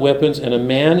of blunt weapons and a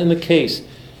man in the case.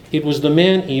 It was the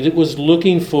man Enid was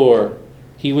looking for.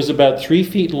 He was about 3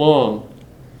 feet long.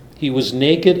 He was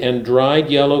naked and dried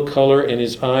yellow color, and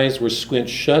his eyes were squint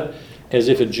shut as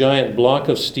if a giant block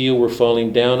of steel were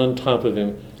falling down on top of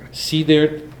him. See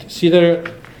that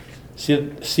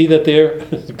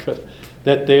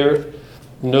there?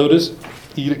 Notice,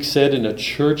 Edith said in a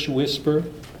church whisper,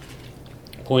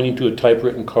 pointing to a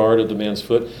typewritten card at the man's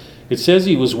foot. It says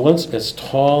he was once as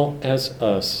tall as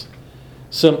us.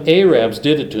 Some Arabs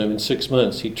did it to him in 6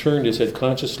 months. He turned his head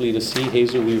consciously to see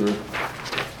Hazel Weaver.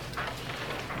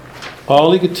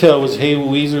 All he could tell was Hazel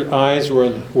Weaver's eyes were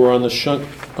on the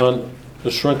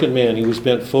shrunken man. He was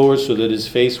bent forward so that his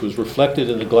face was reflected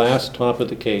in the glass top of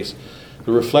the case.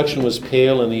 The reflection was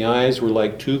pale, and the eyes were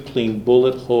like 2 clean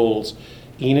bullet holes.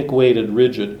 Enoch waited,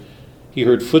 rigid. He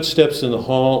heard footsteps in the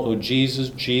hall. Oh, Jesus,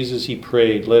 Jesus, he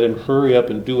prayed. Let him hurry up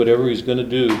and do whatever he's going to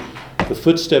do. The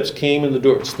footsteps came in the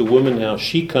door. It's the woman now.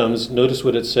 She comes. Notice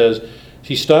what it says.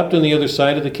 She stopped on the other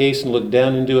side of the case and looked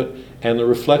down into it, and the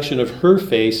reflection of her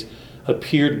face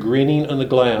appeared grinning on the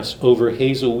glass over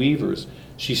Hazel Weaver's.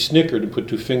 She snickered and put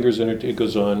 2 fingers in her. It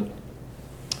goes on.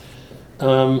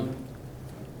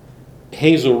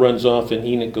 Hazel runs off, and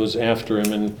Enoch goes after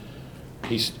him, and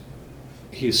he's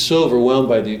so overwhelmed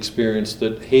by the experience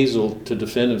that Hazel, to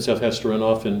defend himself, has to run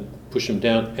off and push him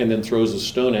down, and then throws a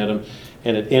stone at him,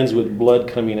 and it ends with blood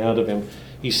coming out of him.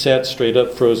 He sat straight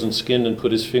up, frozen-skinned, and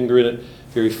put his finger in it.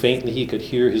 Very faintly he could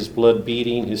hear his blood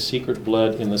beating, his secret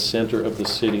blood in the center of the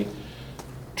city.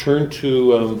 Turn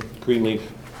to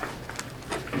Greenleaf.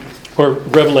 Or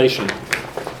Revelation.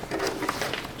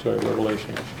 Sorry,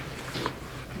 Revelation.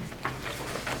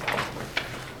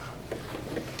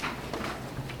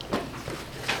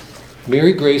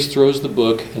 Mary Grace throws the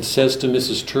book and says to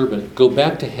Mrs. Turbin, "Go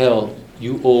back to hell,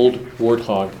 you old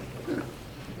warthog."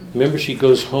 Remember, she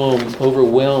goes home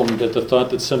overwhelmed at the thought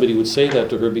that somebody would say that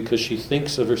to her because she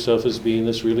thinks of herself as being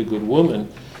this really good woman.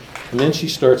 And then she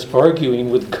starts arguing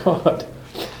with God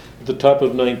at the top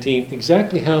of 19.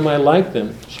 Exactly how am I like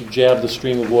them? She jabbed the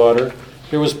stream of water.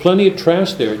 There was plenty of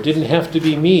trash there. It didn't have to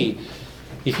be me.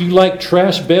 If you like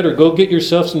trash better, go get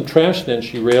yourself some trash then,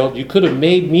 she railed. You could have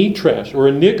made me trash, or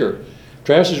a nigger.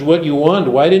 Trash is what you wanted.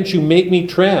 Why didn't you make me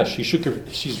trash?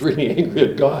 She's really angry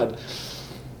at God.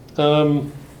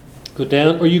 Go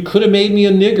down. Or you could have made me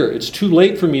a nigger. It's too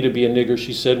late for me to be a nigger,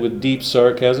 she said with deep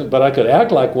sarcasm, but I could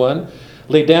act like one.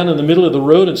 Lay down in the middle of the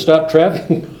road and stop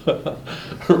traffic.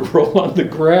 Roll on the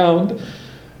ground.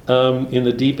 In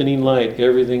the deepening light,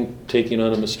 everything taking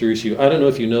on a mysterious hue. I don't know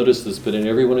if you noticed this, but in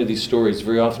every one of these stories,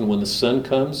 very often when the sun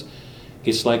comes,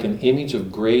 it's like an image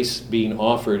of grace being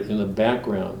offered in the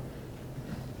background.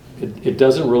 It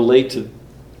doesn't relate to,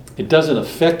 it doesn't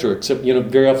affect her, except,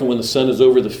 very often when the sun is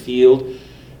over the field,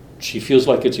 she feels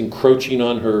like it's encroaching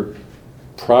on her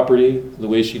property, the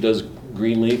way she does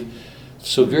Greenleaf.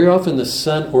 So very often the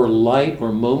sun or light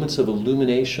or moments of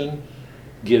illumination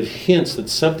give hints that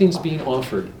something's being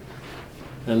offered.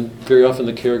 And very often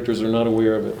the characters are not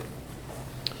aware of it.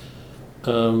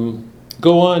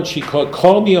 Go on, she called,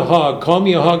 call me a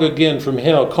hog again from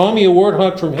hell. Call me a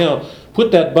warthog from hell.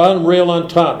 Put that bottom rail on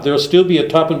top. There'll still be a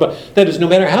top and bottom. That is, no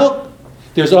matter how,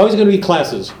 there's always going to be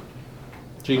classes.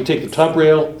 So you can take the top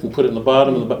rail and put it in the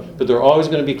bottom, and but there are always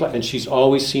going to be classes. And she's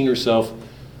always seen herself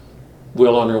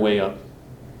well on her way up.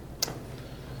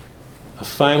 A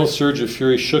final surge of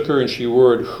fury shook her, and she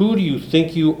roared, "Who do you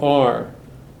think you are?"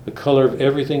 The color of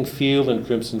everything, field and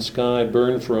crimson sky,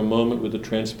 burned for a moment with a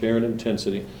transparent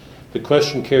intensity. The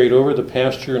question carried over the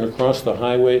pasture and across the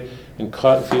highway and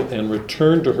cotton field and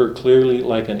returned to her clearly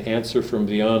like an answer from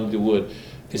beyond the wood.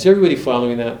 Is everybody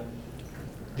following that?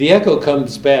 The echo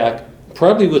comes back,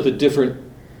 probably with a different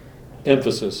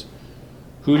emphasis.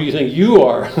 Who do you think you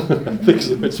are? I think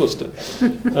it's supposed to.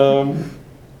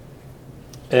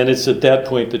 And it's at that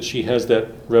point that she has that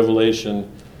revelation.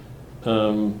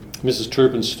 Mrs.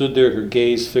 Turbin stood there, her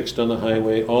gaze fixed on the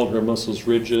highway, all her muscles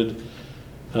rigid,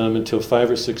 until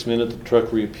 5 or 6 minutes the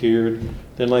truck reappeared.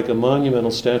 Then like a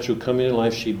monumental statue coming to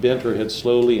life, she bent her head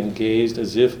slowly and gazed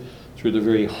as if through the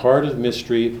very heart of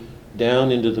mystery down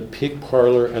into the pig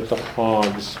parlor at the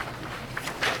Hogs.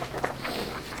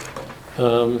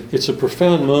 It's a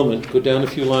profound moment. Go down a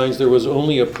few lines. There was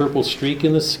only a purple streak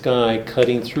in the sky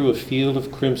cutting through a field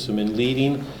of crimson and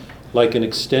leading like an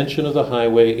extension of the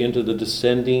highway into the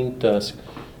descending dusk.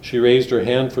 She raised her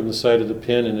hand from the side of the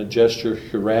pen in a gesture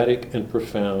hieratic and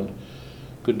profound.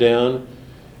 Go down.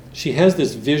 She has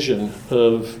this vision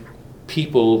of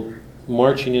people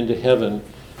marching into heaven.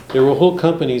 There were whole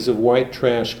companies of white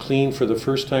trash cleaned for the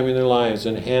first time in their lives,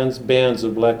 and bands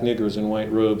of black niggers in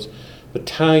white robes.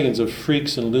 battalions of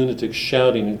freaks and lunatics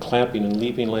shouting and clapping and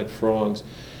leaping like frogs.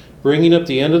 Bringing up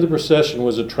the end of the procession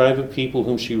was a tribe of people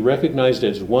whom she recognized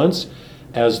at once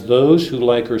as those who,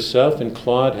 like herself and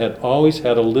Claude, had always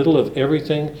had a little of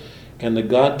everything and the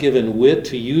God-given wit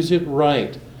to use it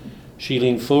right. She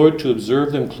leaned forward to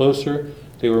observe them closer.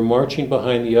 They were marching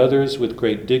behind the others with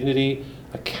great dignity,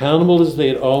 accountable as they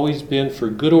had always been for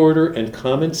good order and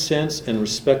common sense and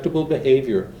respectable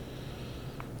behavior.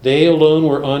 They alone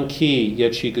were on key,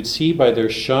 yet she could see by their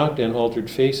shocked and altered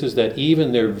faces that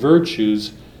even their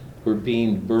virtues were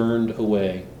being burned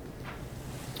away.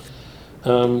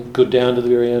 Go down to the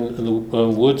very end. In the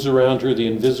woods around her, the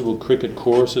invisible cricket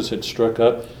choruses had struck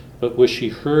up, but what she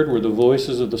heard were the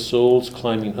voices of the souls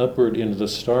climbing upward into the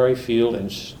starry field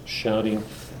and shouting,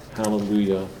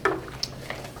 "Hallelujah."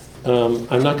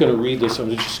 I'm not going to read this.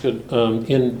 I'm just going to,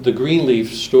 in the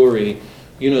Greenleaf story,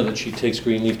 you know that she takes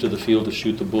Greenleaf to the field to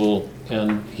shoot the bull,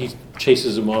 and he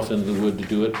chases him off into the wood to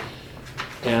do it.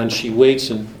 And she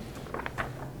waits and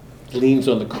leans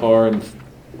on the car and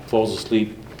falls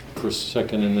asleep for a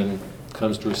second, and then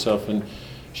comes to herself, and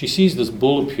she sees this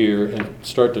bull appear and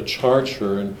start to charge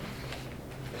her,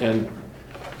 and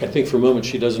I think for a moment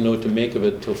she doesn't know what to make of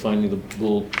it until finally the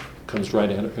bull comes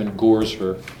right at her and gores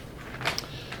her.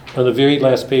 On the very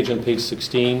last page, on page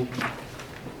 16,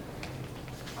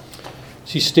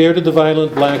 she stared at the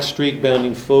violent black streak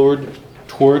bounding forward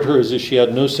toward her as if she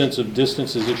had no sense of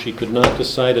distance, as if she could not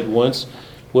decide at once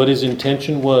what his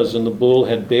intention was, and the bull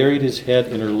had buried his head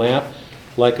in her lap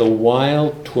like a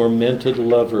wild, tormented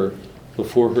lover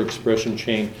before her expression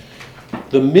changed.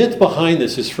 The myth behind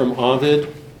this is from Ovid.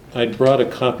 I brought a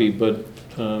copy, but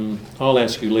I'll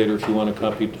ask you later if you want a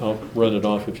copy. I'll run it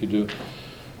off if you do.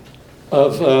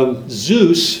 Of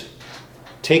Zeus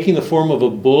taking the form of a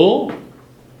bull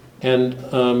and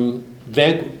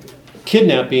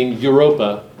kidnapping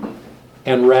Europa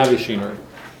and ravishing her.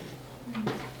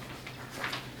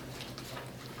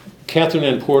 Catherine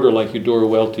Ann Porter, like Eudora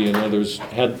Welty and others,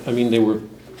 they were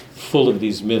full of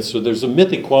these myths. So there's a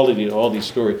mythic quality to all these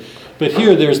stories. But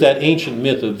here there's that ancient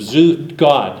myth of Zeus,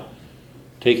 God,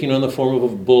 taking on the form of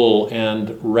a bull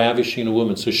and ravishing a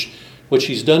woman. So what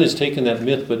she's done is taken that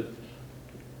myth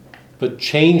but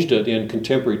changed it in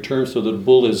contemporary terms so that a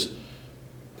bull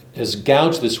has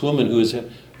gouged this woman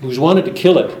who's wanted to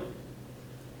kill it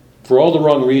for all the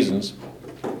wrong reasons.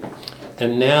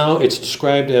 And now it's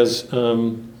described as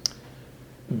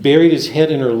buried his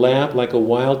head in her lap like a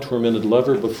wild, tormented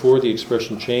lover before the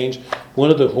expression changed.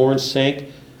 One of the horns sank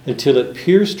until it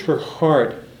pierced her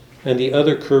heart, and the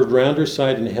other curved round her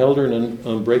side and held her in an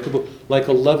unbreakable, like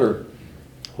a lover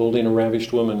holding a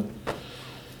ravished woman.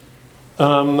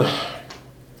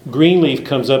 Greenleaf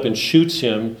comes up and shoots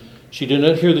him. She did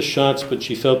not hear the shots, but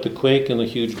she felt the quake in the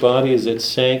huge body as it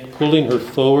sank, pulling her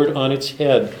forward on its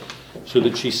head, so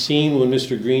that she seemed, when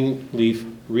Mr. Greenleaf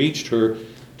reached her,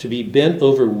 to be bent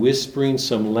over whispering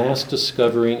some last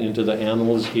discovery into the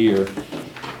animal's ear.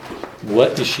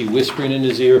 What is she whispering in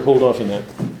his ear? Hold off on that.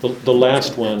 The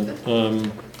last one.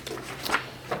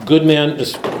 Good man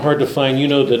is hard to find. You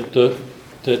know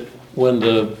that when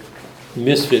the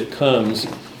misfit comes,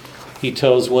 he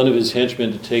tells one of his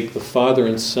henchmen to take the father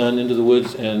and son into the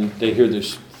woods, and they hear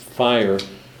this fire.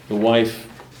 The wife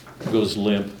goes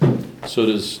limp. So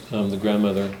does the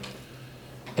grandmother.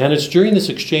 And it's during this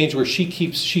exchange where she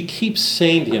keeps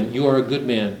saying to him, "You are a good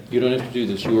man. You don't have to do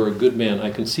this. You are a good man. I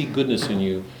can see goodness in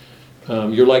you.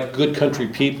 You're like good country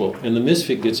people." And the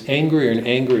misfit gets angrier and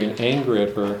angrier and angry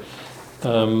at her.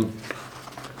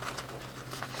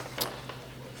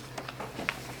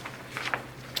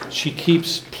 She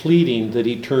keeps pleading that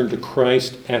he turn to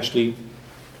Christ, actually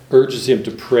urges him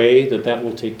to pray that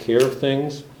will take care of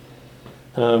things.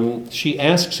 She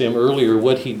asks him earlier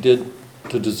what he did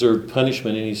to deserve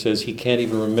punishment, and he says he can't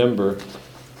even remember.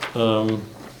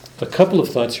 A couple of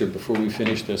thoughts here before we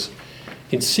finish this.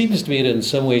 It seems to me that in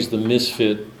some ways the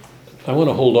misfit, I want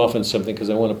to hold off on something because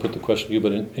I want to put the question to you,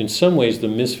 but in some ways the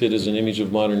misfit is an image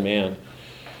of modern man.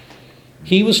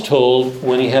 He was told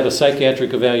when he had a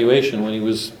psychiatric evaluation,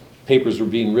 when papers were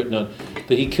being written on,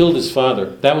 that he killed his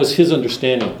father. That was his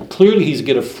understanding. Clearly he's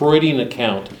get a Freudian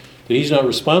account that he's not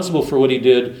responsible for what he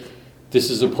did. This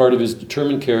is a part of his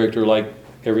determined character, like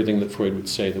everything that Freud would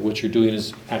say, that what you're doing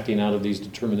is acting out of these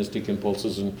deterministic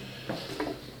impulses.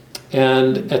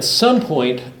 And at some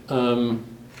point,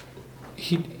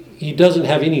 he doesn't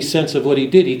have any sense of what he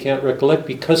did. He can't recollect,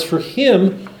 because for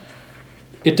him,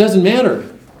 it doesn't matter.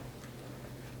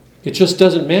 It just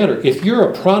doesn't matter. If you're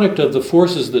a product of the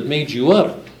forces that made you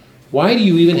up, why do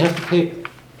you even have to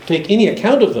take any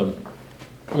account of them?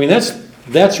 I mean,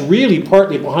 that's really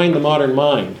partly behind the modern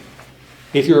mind.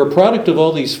 If you're a product of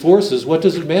all these forces, what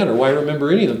does it matter? Why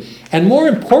remember any of them? And more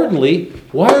importantly,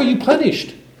 why are you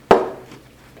punished?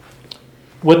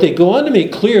 What they go on to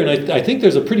make clear, and I think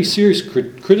there's a pretty serious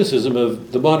criticism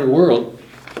of the modern world.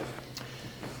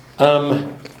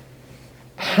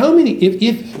 How many,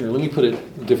 here, let me put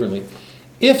it differently.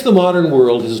 If the modern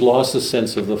world has lost the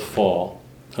sense of the fall,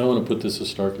 I want to put this as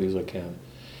starkly as I can.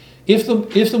 If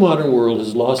the modern world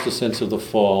has lost the sense of the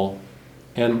fall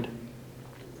and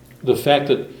the fact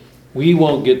that we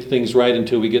won't get things right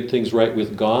until we get things right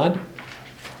with God,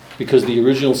 because the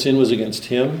original sin was against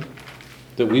Him,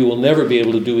 that we will never be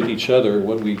able to do with each other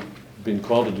what we've been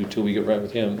called to do till we get right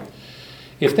with Him.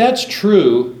 If that's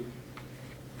true,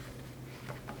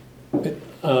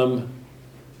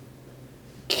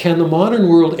 can the modern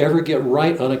world ever get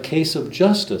right on a case of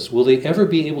justice? Will they ever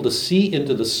be able to see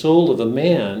into the soul of a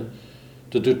man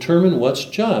to determine what's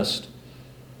just?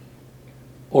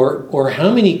 Or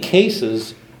how many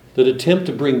cases that attempt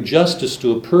to bring justice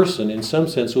to a person, in some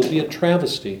sense, will be a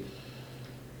travesty?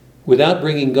 Without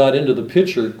bringing God into the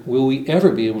picture, will we ever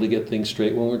be able to get things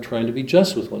straight when we're trying to be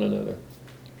just with one another,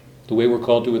 the way we're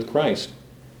called to with Christ?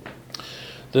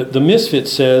 The Misfit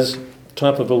says,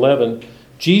 top of 11,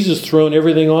 Jesus thrown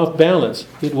everything off balance.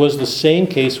 It was the same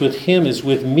case with him as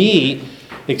with me,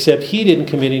 except he didn't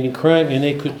commit any crime, and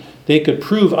they could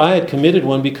prove I had committed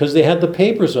one because they had the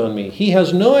papers on me. He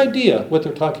has no idea what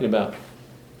they're talking about.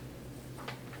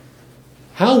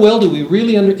 How well do we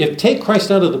really take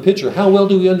Christ out of the picture, how well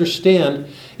do we understand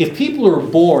if people are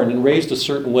born and raised a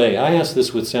certain way? I asked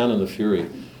this with Sound and the Fury.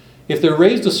 If they're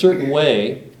raised a certain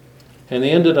way and they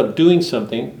ended up doing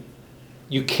something,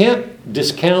 you can't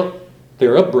discount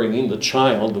their upbringing, the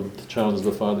child is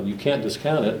the father, you can't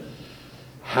discount it.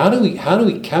 How do we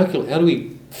calculate, how do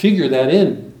we figure that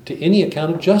in to any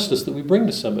account of justice that we bring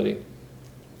to somebody?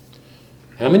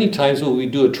 How many times will we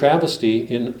do a travesty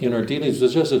in our dealings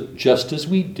with justice, just as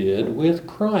we did with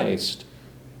Christ?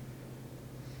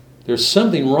 There's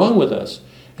something wrong with us.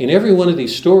 In every one of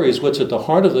these stories, what's at the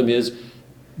heart of them is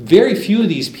very few of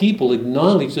these people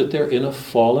acknowledge that they're in a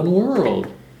fallen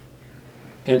world.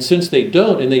 And since they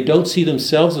don't, and they don't see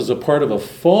themselves as a part of a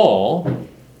fall,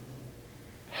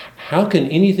 how can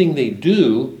anything they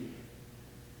do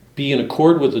be in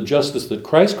accord with the justice that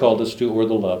Christ called us to, or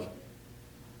the love?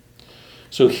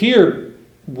 So here,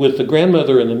 with the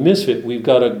grandmother and the misfit, we've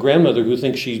got a grandmother who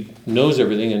thinks she knows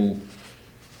everything and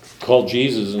called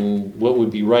Jesus and what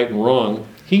would be right and wrong.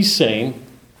 He's saying,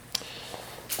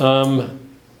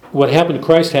 what happened to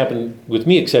Christ happened with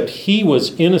me, except he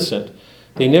was innocent.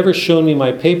 They never showed me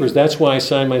my papers. That's why I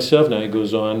signed myself. Now he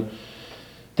goes on.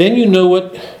 Then you know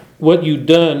what you've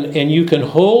done, and you can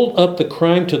hold up the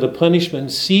crime to the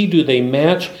punishment. See, do they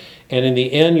match? And in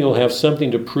the end, you'll have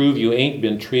something to prove you ain't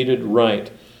been treated right.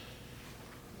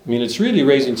 I mean, it's really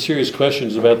raising serious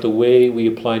questions about the way we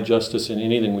apply justice in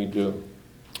anything we do.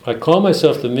 I call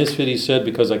myself the misfit, he said,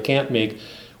 because I can't make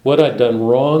what I'd done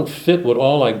wrong fit with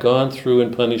all I'd gone through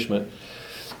in punishment.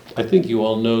 I think you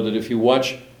all know that if you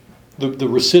watch, the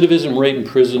recidivism rate in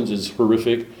prisons is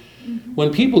horrific.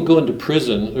 When people go into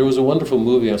prison, there was a wonderful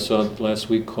movie I saw last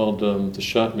week called The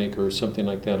Shotmaker or something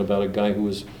like that, about a guy who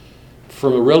was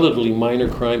from a relatively minor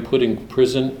crime put in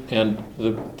prison, and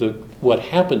what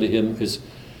happened to him is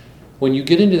when you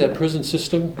get into that prison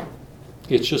system,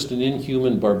 it's just an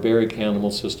inhuman, barbaric animal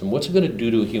system. What's it going to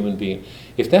do to a human being?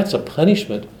 If that's a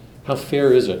punishment, how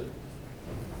fair is it?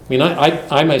 I mean,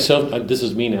 I myself, this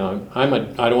is me now, I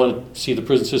don't want to see the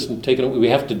prison system taken away. We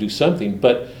have to do something,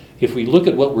 but if we look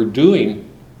at what we're doing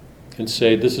and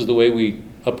say this is the way we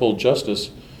uphold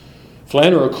justice,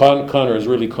 Flannery O'Connor is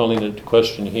really calling it into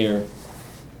question here.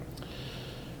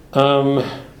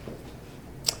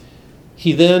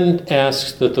 He then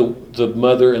asks that the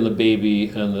mother and the baby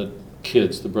and the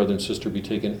kids, the brother and sister, be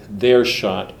taken their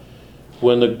shot.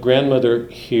 When the grandmother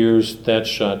hears that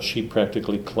shot, she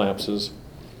practically collapses.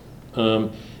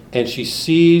 And she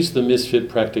sees the misfit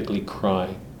practically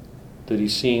cry, that he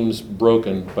seems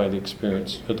broken by the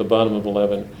experience, at the bottom of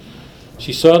 11.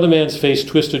 She saw the man's face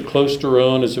twisted close to her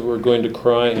own as if it were going to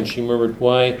cry, and she murmured,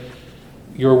 "Why,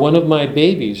 you're one of my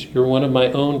babies. You're one of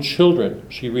my own children."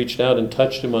 She reached out and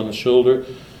touched him on the shoulder.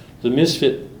 The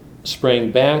misfit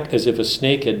sprang back as if a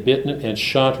snake had bitten him and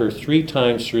shot her 3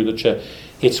 times through the chest.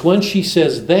 It's when she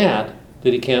says that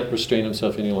he can't restrain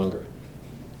himself any longer.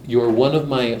 You're one of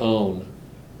my own.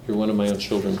 You're one of my own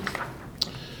children.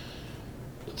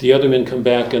 The other men come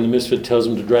back, and the misfit tells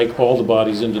him to drag all the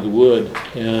bodies into the wood.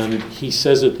 And he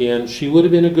says at the end, "She would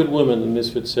have been a good woman," the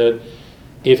misfit said,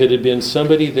 "if it had been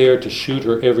somebody there to shoot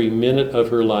her every minute of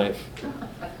her life."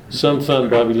 Some fun,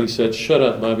 Bobby Lee said. Shut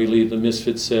up, Bobby Lee, the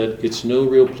misfit said. It's no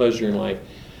real pleasure in life.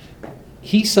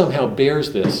 He somehow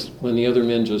bears this when the other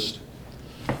men just...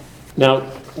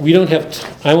 Now, we don't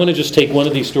have... I want to just take one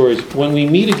of these stories. When we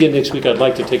meet again next week, I'd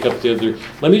like to take up the other...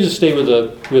 Let me just stay with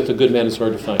a good man is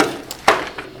hard to find.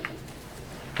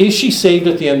 Is she saved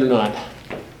at the end or not?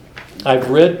 I've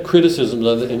read criticisms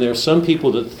of it, and there are some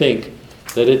people that think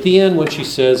that at the end when she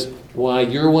says, why,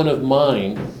 you're one of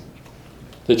mine,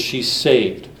 that she's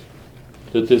saved.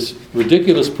 That this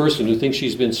ridiculous person who thinks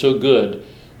she's been so good,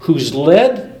 who's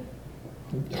led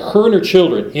her and her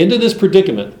children into this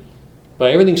predicament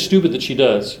by everything stupid that she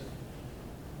does.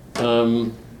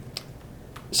 Some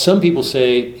people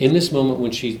say, in this moment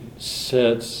when she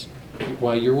says,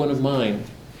 why, you're one of mine,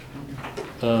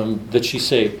 that she's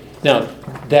saved. Now,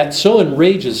 that so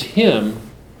enrages him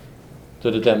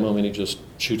that at that moment he just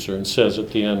shoots her and says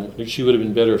at the end, she would have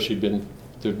been better if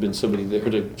there'd been somebody there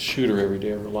to shoot her every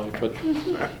day of her life. But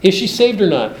is she saved or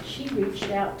not? She reached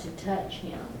out to touch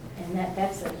him, and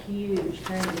that's a huge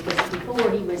thing, because before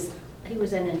he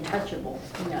was an untouchable,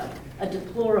 a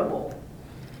deplorable.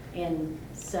 And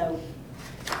so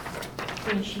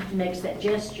when she makes that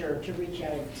gesture to reach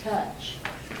out and touch,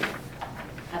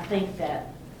 I think that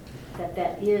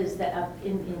is that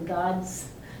in God's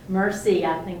mercy,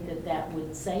 I think that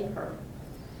would save her.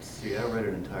 See, I read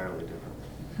it entirely different.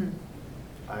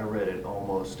 I read it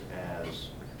almost as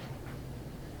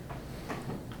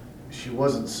she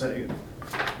wasn't sitting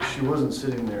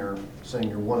there saying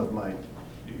you're one of my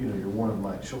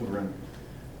children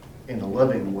in a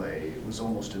loving way. It was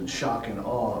almost in shock and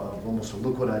awe of almost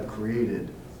look what I've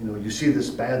created. You see this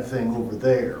bad thing over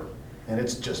there, and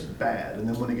it's just bad. And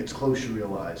then when it gets close, you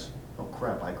realize, oh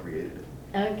crap, I created it.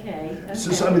 Okay.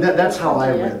 So I mean, that's how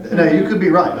I read it. Now, you could be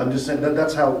right. I'm just saying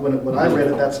that's how, when I read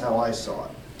it, that's how I saw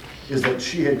it. Is that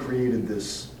she had created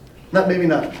this, maybe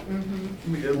not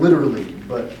literally,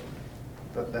 but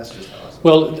that's just how I saw it.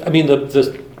 Well, I mean,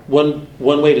 the one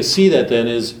way to see that then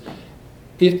is,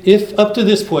 if up to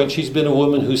this point she's been a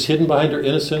woman who's hidden behind her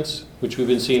innocence, which we've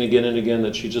been seeing again and again,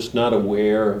 that she's just not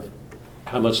aware of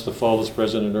how much the fall is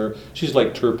present in her. She's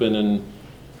like Turpin and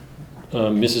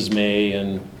Mrs. May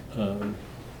and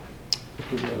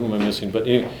who am I missing? But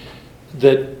anyway,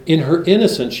 that in her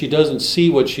innocence she doesn't see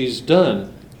what she's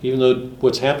done, even though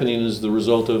what's happening is the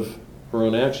result of her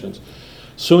own actions.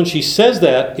 So when she says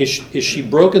that, is she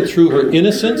broken through her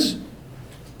innocence?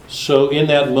 So in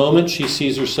that moment she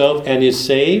sees herself and is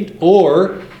saved?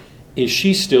 Or is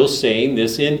she still saying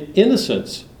this in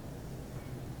innocence?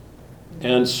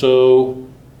 And so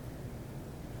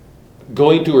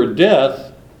going to her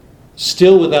death,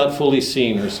 still without fully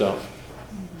seeing herself.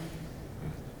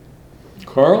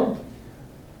 Carl?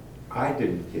 I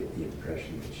didn't get the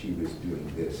impression that she was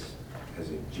doing this as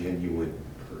a genuine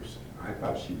person. I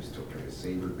thought she was still trying to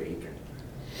save her bacon.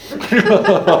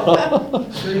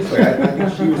 Seriously, I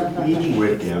think she was pleading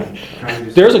with him.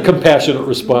 There's a compassionate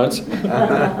response. I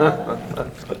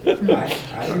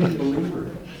didn't believe her.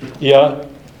 Yeah.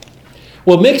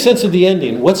 Well, make sense of the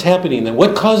ending. What's happening then?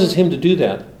 What causes him to do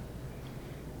that?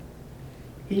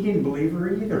 He didn't believe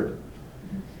her either.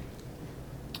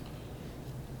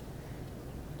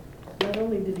 Not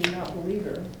only did he not believe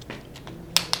her,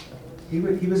 He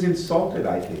was insulted,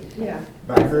 I think. yeah.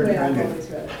 By That's her the way I've trying to- always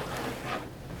read it.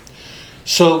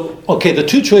 So, okay, the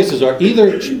two choices are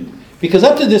either, because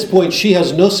up to this point she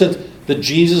has no sense, the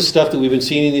Jesus stuff that we've been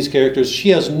seeing in these characters, she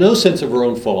has no sense of her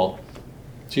own fall.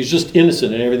 She's just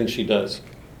innocent in everything she does.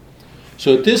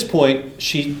 So at this point,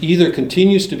 she either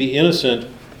continues to be innocent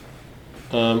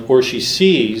or she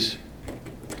sees,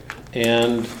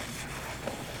 and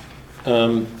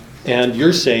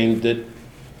you're saying that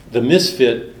the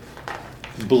misfit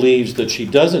believes that she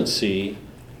doesn't see,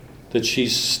 that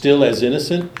she's still as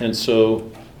innocent, and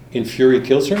so in fury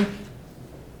kills her?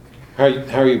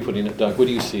 How are you putting it, Doc? What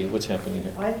do you see? What's happening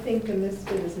here? I think the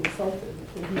misfit is insulted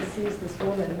when he sees this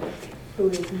woman who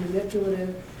is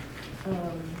manipulative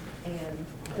and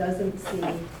doesn't see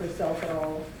herself at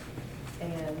all.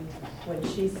 And when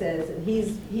she says, and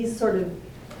he's sort of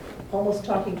almost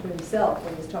talking to himself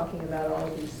when he's talking about all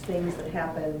of these things that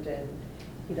happened, and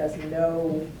he doesn't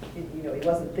know, he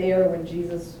wasn't there when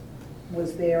Jesus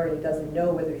was there, and he doesn't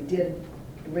know whether he did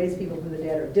raise people from the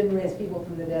dead or didn't raise people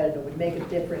from the dead, and it would make a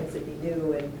difference if he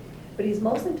knew. But he's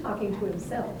mostly talking to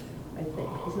himself, I think. I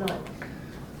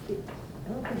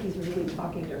don't think he's really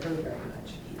talking to her very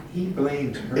much. He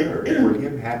blames her for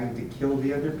him having to kill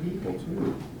the other people,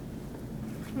 too.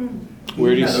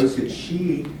 Where do He you see- knows that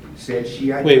she said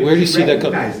she Wait, where do you see that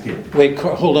go? recognized him. Wait,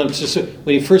 hold on. Just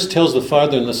when he first tells the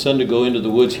father and the son to go into the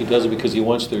woods, he does it because he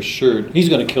wants their shirt. He's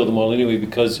going to kill them all anyway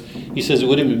because he says it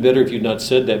would have been better if you'd not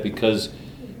said that because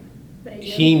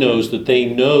he knows that they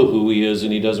know who he is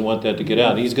and he doesn't want that to get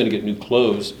out. He's going to get new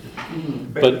clothes.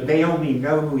 But- But they only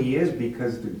know who he is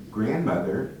because the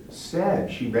grandmother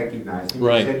said she recognized him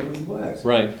Right. and said who he was.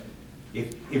 Right.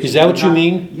 If Is she that what did you not-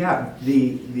 mean? Yeah,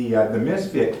 the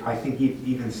misfit, I think he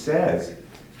even says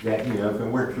that, you know, if it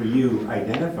weren't for you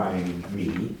identifying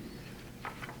me,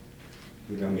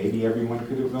 you know, maybe everyone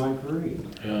could have gone free.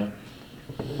 Yeah.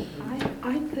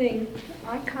 I think,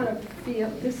 I kind of feel,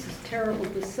 this is terrible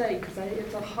to say, because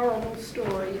it's a horrible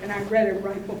story, and I read it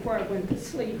right before I went to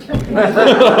sleep. But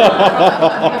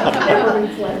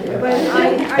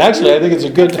Actually, I think it's a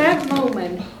good. At that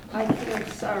moment, I feel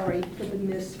sorry for the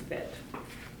misfit,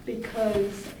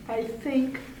 because I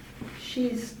think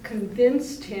she's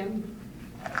convinced him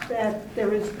that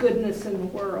there is goodness in the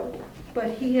world, but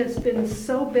he has been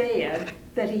so bad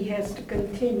that he has to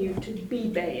continue to be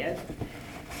bad.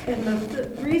 And the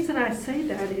reason I say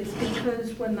that is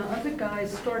because when the other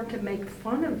guys start to make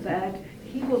fun of that,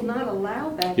 he will not allow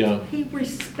that. Yeah. He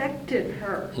respected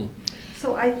her.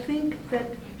 So I think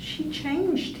that she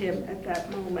changed him at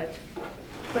that moment.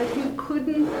 But he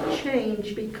couldn't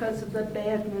change because of the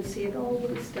badness he had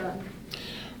always done.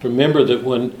 Remember that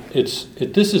when this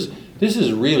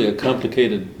is really a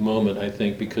complicated moment, I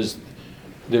think, because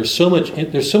there's so much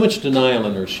denial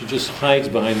in her. She just hides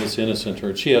behind this innocent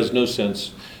her. She has no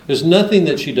sense. There's nothing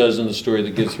that she does in the story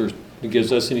that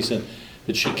gives us any sense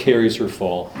that she carries her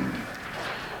fall.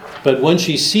 But when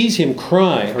she sees him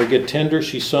cry or get tender,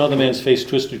 she saw the man's face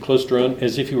twisted close to her own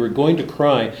as if he were going to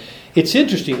cry. It's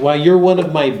interesting. Why, you're one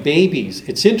of my babies.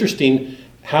 It's interesting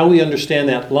how we understand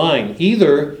that line.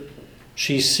 Either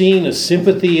she's seeing a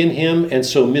sympathy in him and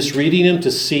so misreading him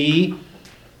to see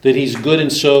that he's good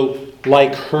and so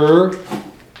like her,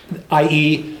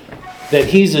 i.e., that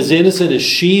he's as innocent as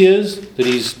she is, that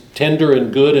he's tender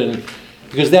and good, and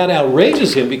because that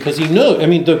outrages him because he knows. I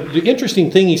mean, the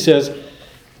interesting thing he says,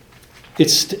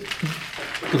 it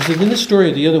was in this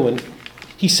story or the other one,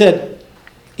 he said,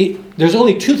 there's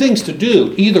only two things to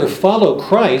do, either follow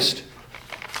Christ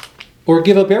or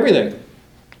give up everything.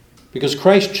 Because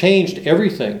Christ changed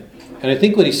everything. And I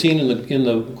think what he's seen in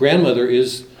the grandmother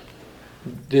is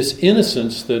this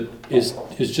innocence that is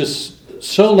just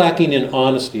so lacking in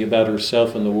honesty about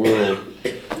herself and the world.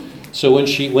 So when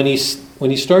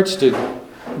he starts to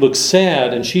look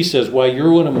sad and she says, "Why,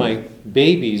 you're one of my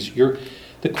babies,"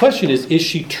 the question is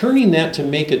she turning that to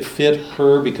make it fit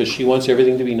her because she wants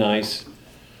everything to be nice,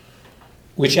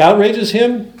 which outrages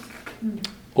him,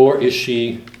 or is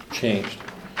she changed?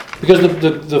 Because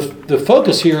the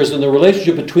focus here is in the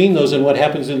relationship between those and what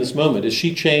happens in this moment. Is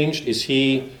she changed? Is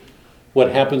he?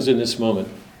 What happens in this moment?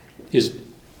 Is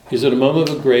it a moment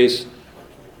of grace?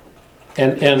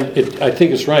 And I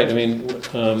think it's right. I mean,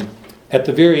 at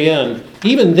the very end,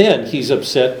 even then he's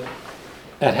upset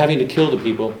at having to kill the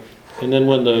people. And then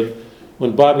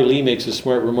when Bobby Lee makes a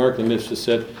smart remark, the minister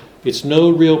said, "It's no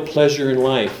real pleasure in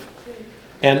life."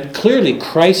 And clearly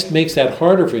Christ makes that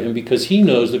harder for him because he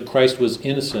knows that Christ was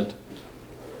innocent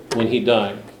when he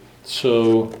died.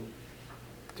 So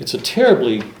it's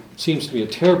seems to be a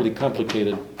terribly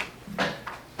complicated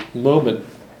moment.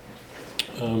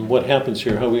 What happens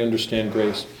here, how we understand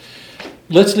grace.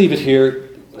 Let's leave it here,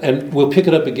 and we'll pick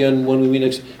it up again when we meet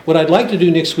next. What I'd like to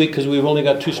do next week, because we've only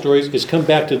got 2 stories, is come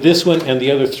back to this one and the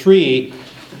other 3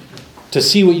 to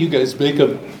see what you guys make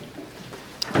of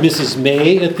Mrs.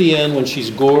 May at the end when she's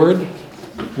gored,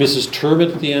 Mrs.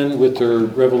 Turbot at the end with her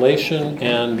revelation,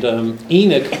 and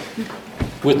Enoch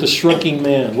with the shrunken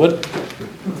man.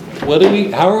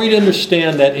 How are we to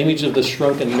understand that image of the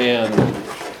shrunken man?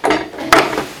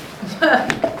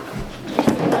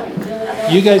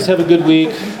 You guys have a good week.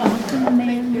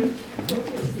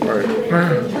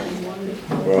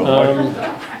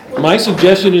 My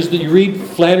suggestion is that you read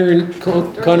Flannery and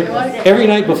Connor every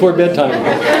night before bedtime.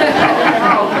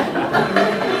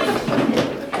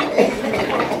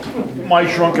 My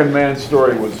shrunken man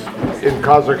story was in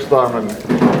Kazakhstan, and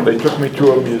they took me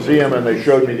to a museum and they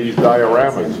showed me these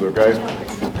dioramas, okay?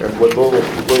 And with little,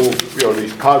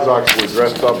 these Kazakhs were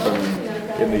dressed up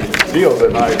in these deals,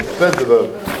 and I said to the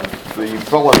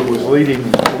fellow who was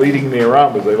leading me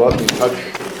around, because they let me touch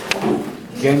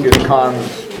Genghis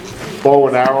Khan's bow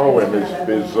and arrow, and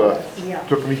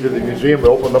took me to the museum. They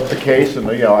opened up the case, and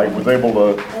I was able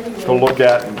to look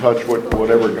at and touch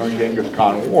whatever Genghis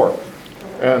Khan wore.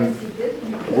 And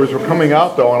as we're coming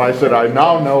out though, and I said, I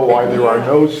now know why there are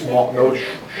no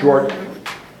short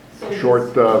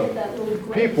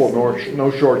people, nor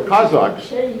no short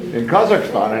Kazakhs in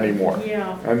Kazakhstan anymore.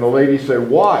 Yeah. And the lady said,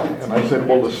 why? And I said,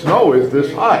 well, the snow is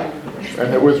this high.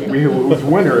 And it was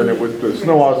winter, and the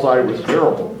snow outside was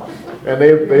terrible. And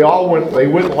they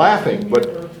went laughing,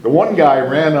 but the one guy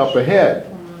ran up ahead.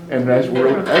 And as we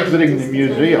were exiting the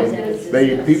museum,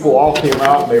 people all came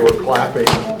out and they were clapping,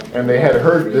 and they had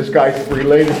heard this guy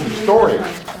related the story.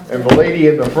 And the lady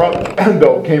in the front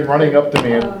though came running up to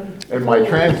me, and my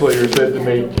translator said to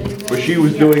me, well, she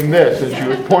was doing this, and she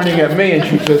was pointing at me, and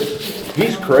she says,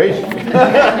 he's crazy.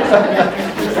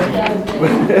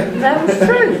 That was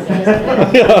true.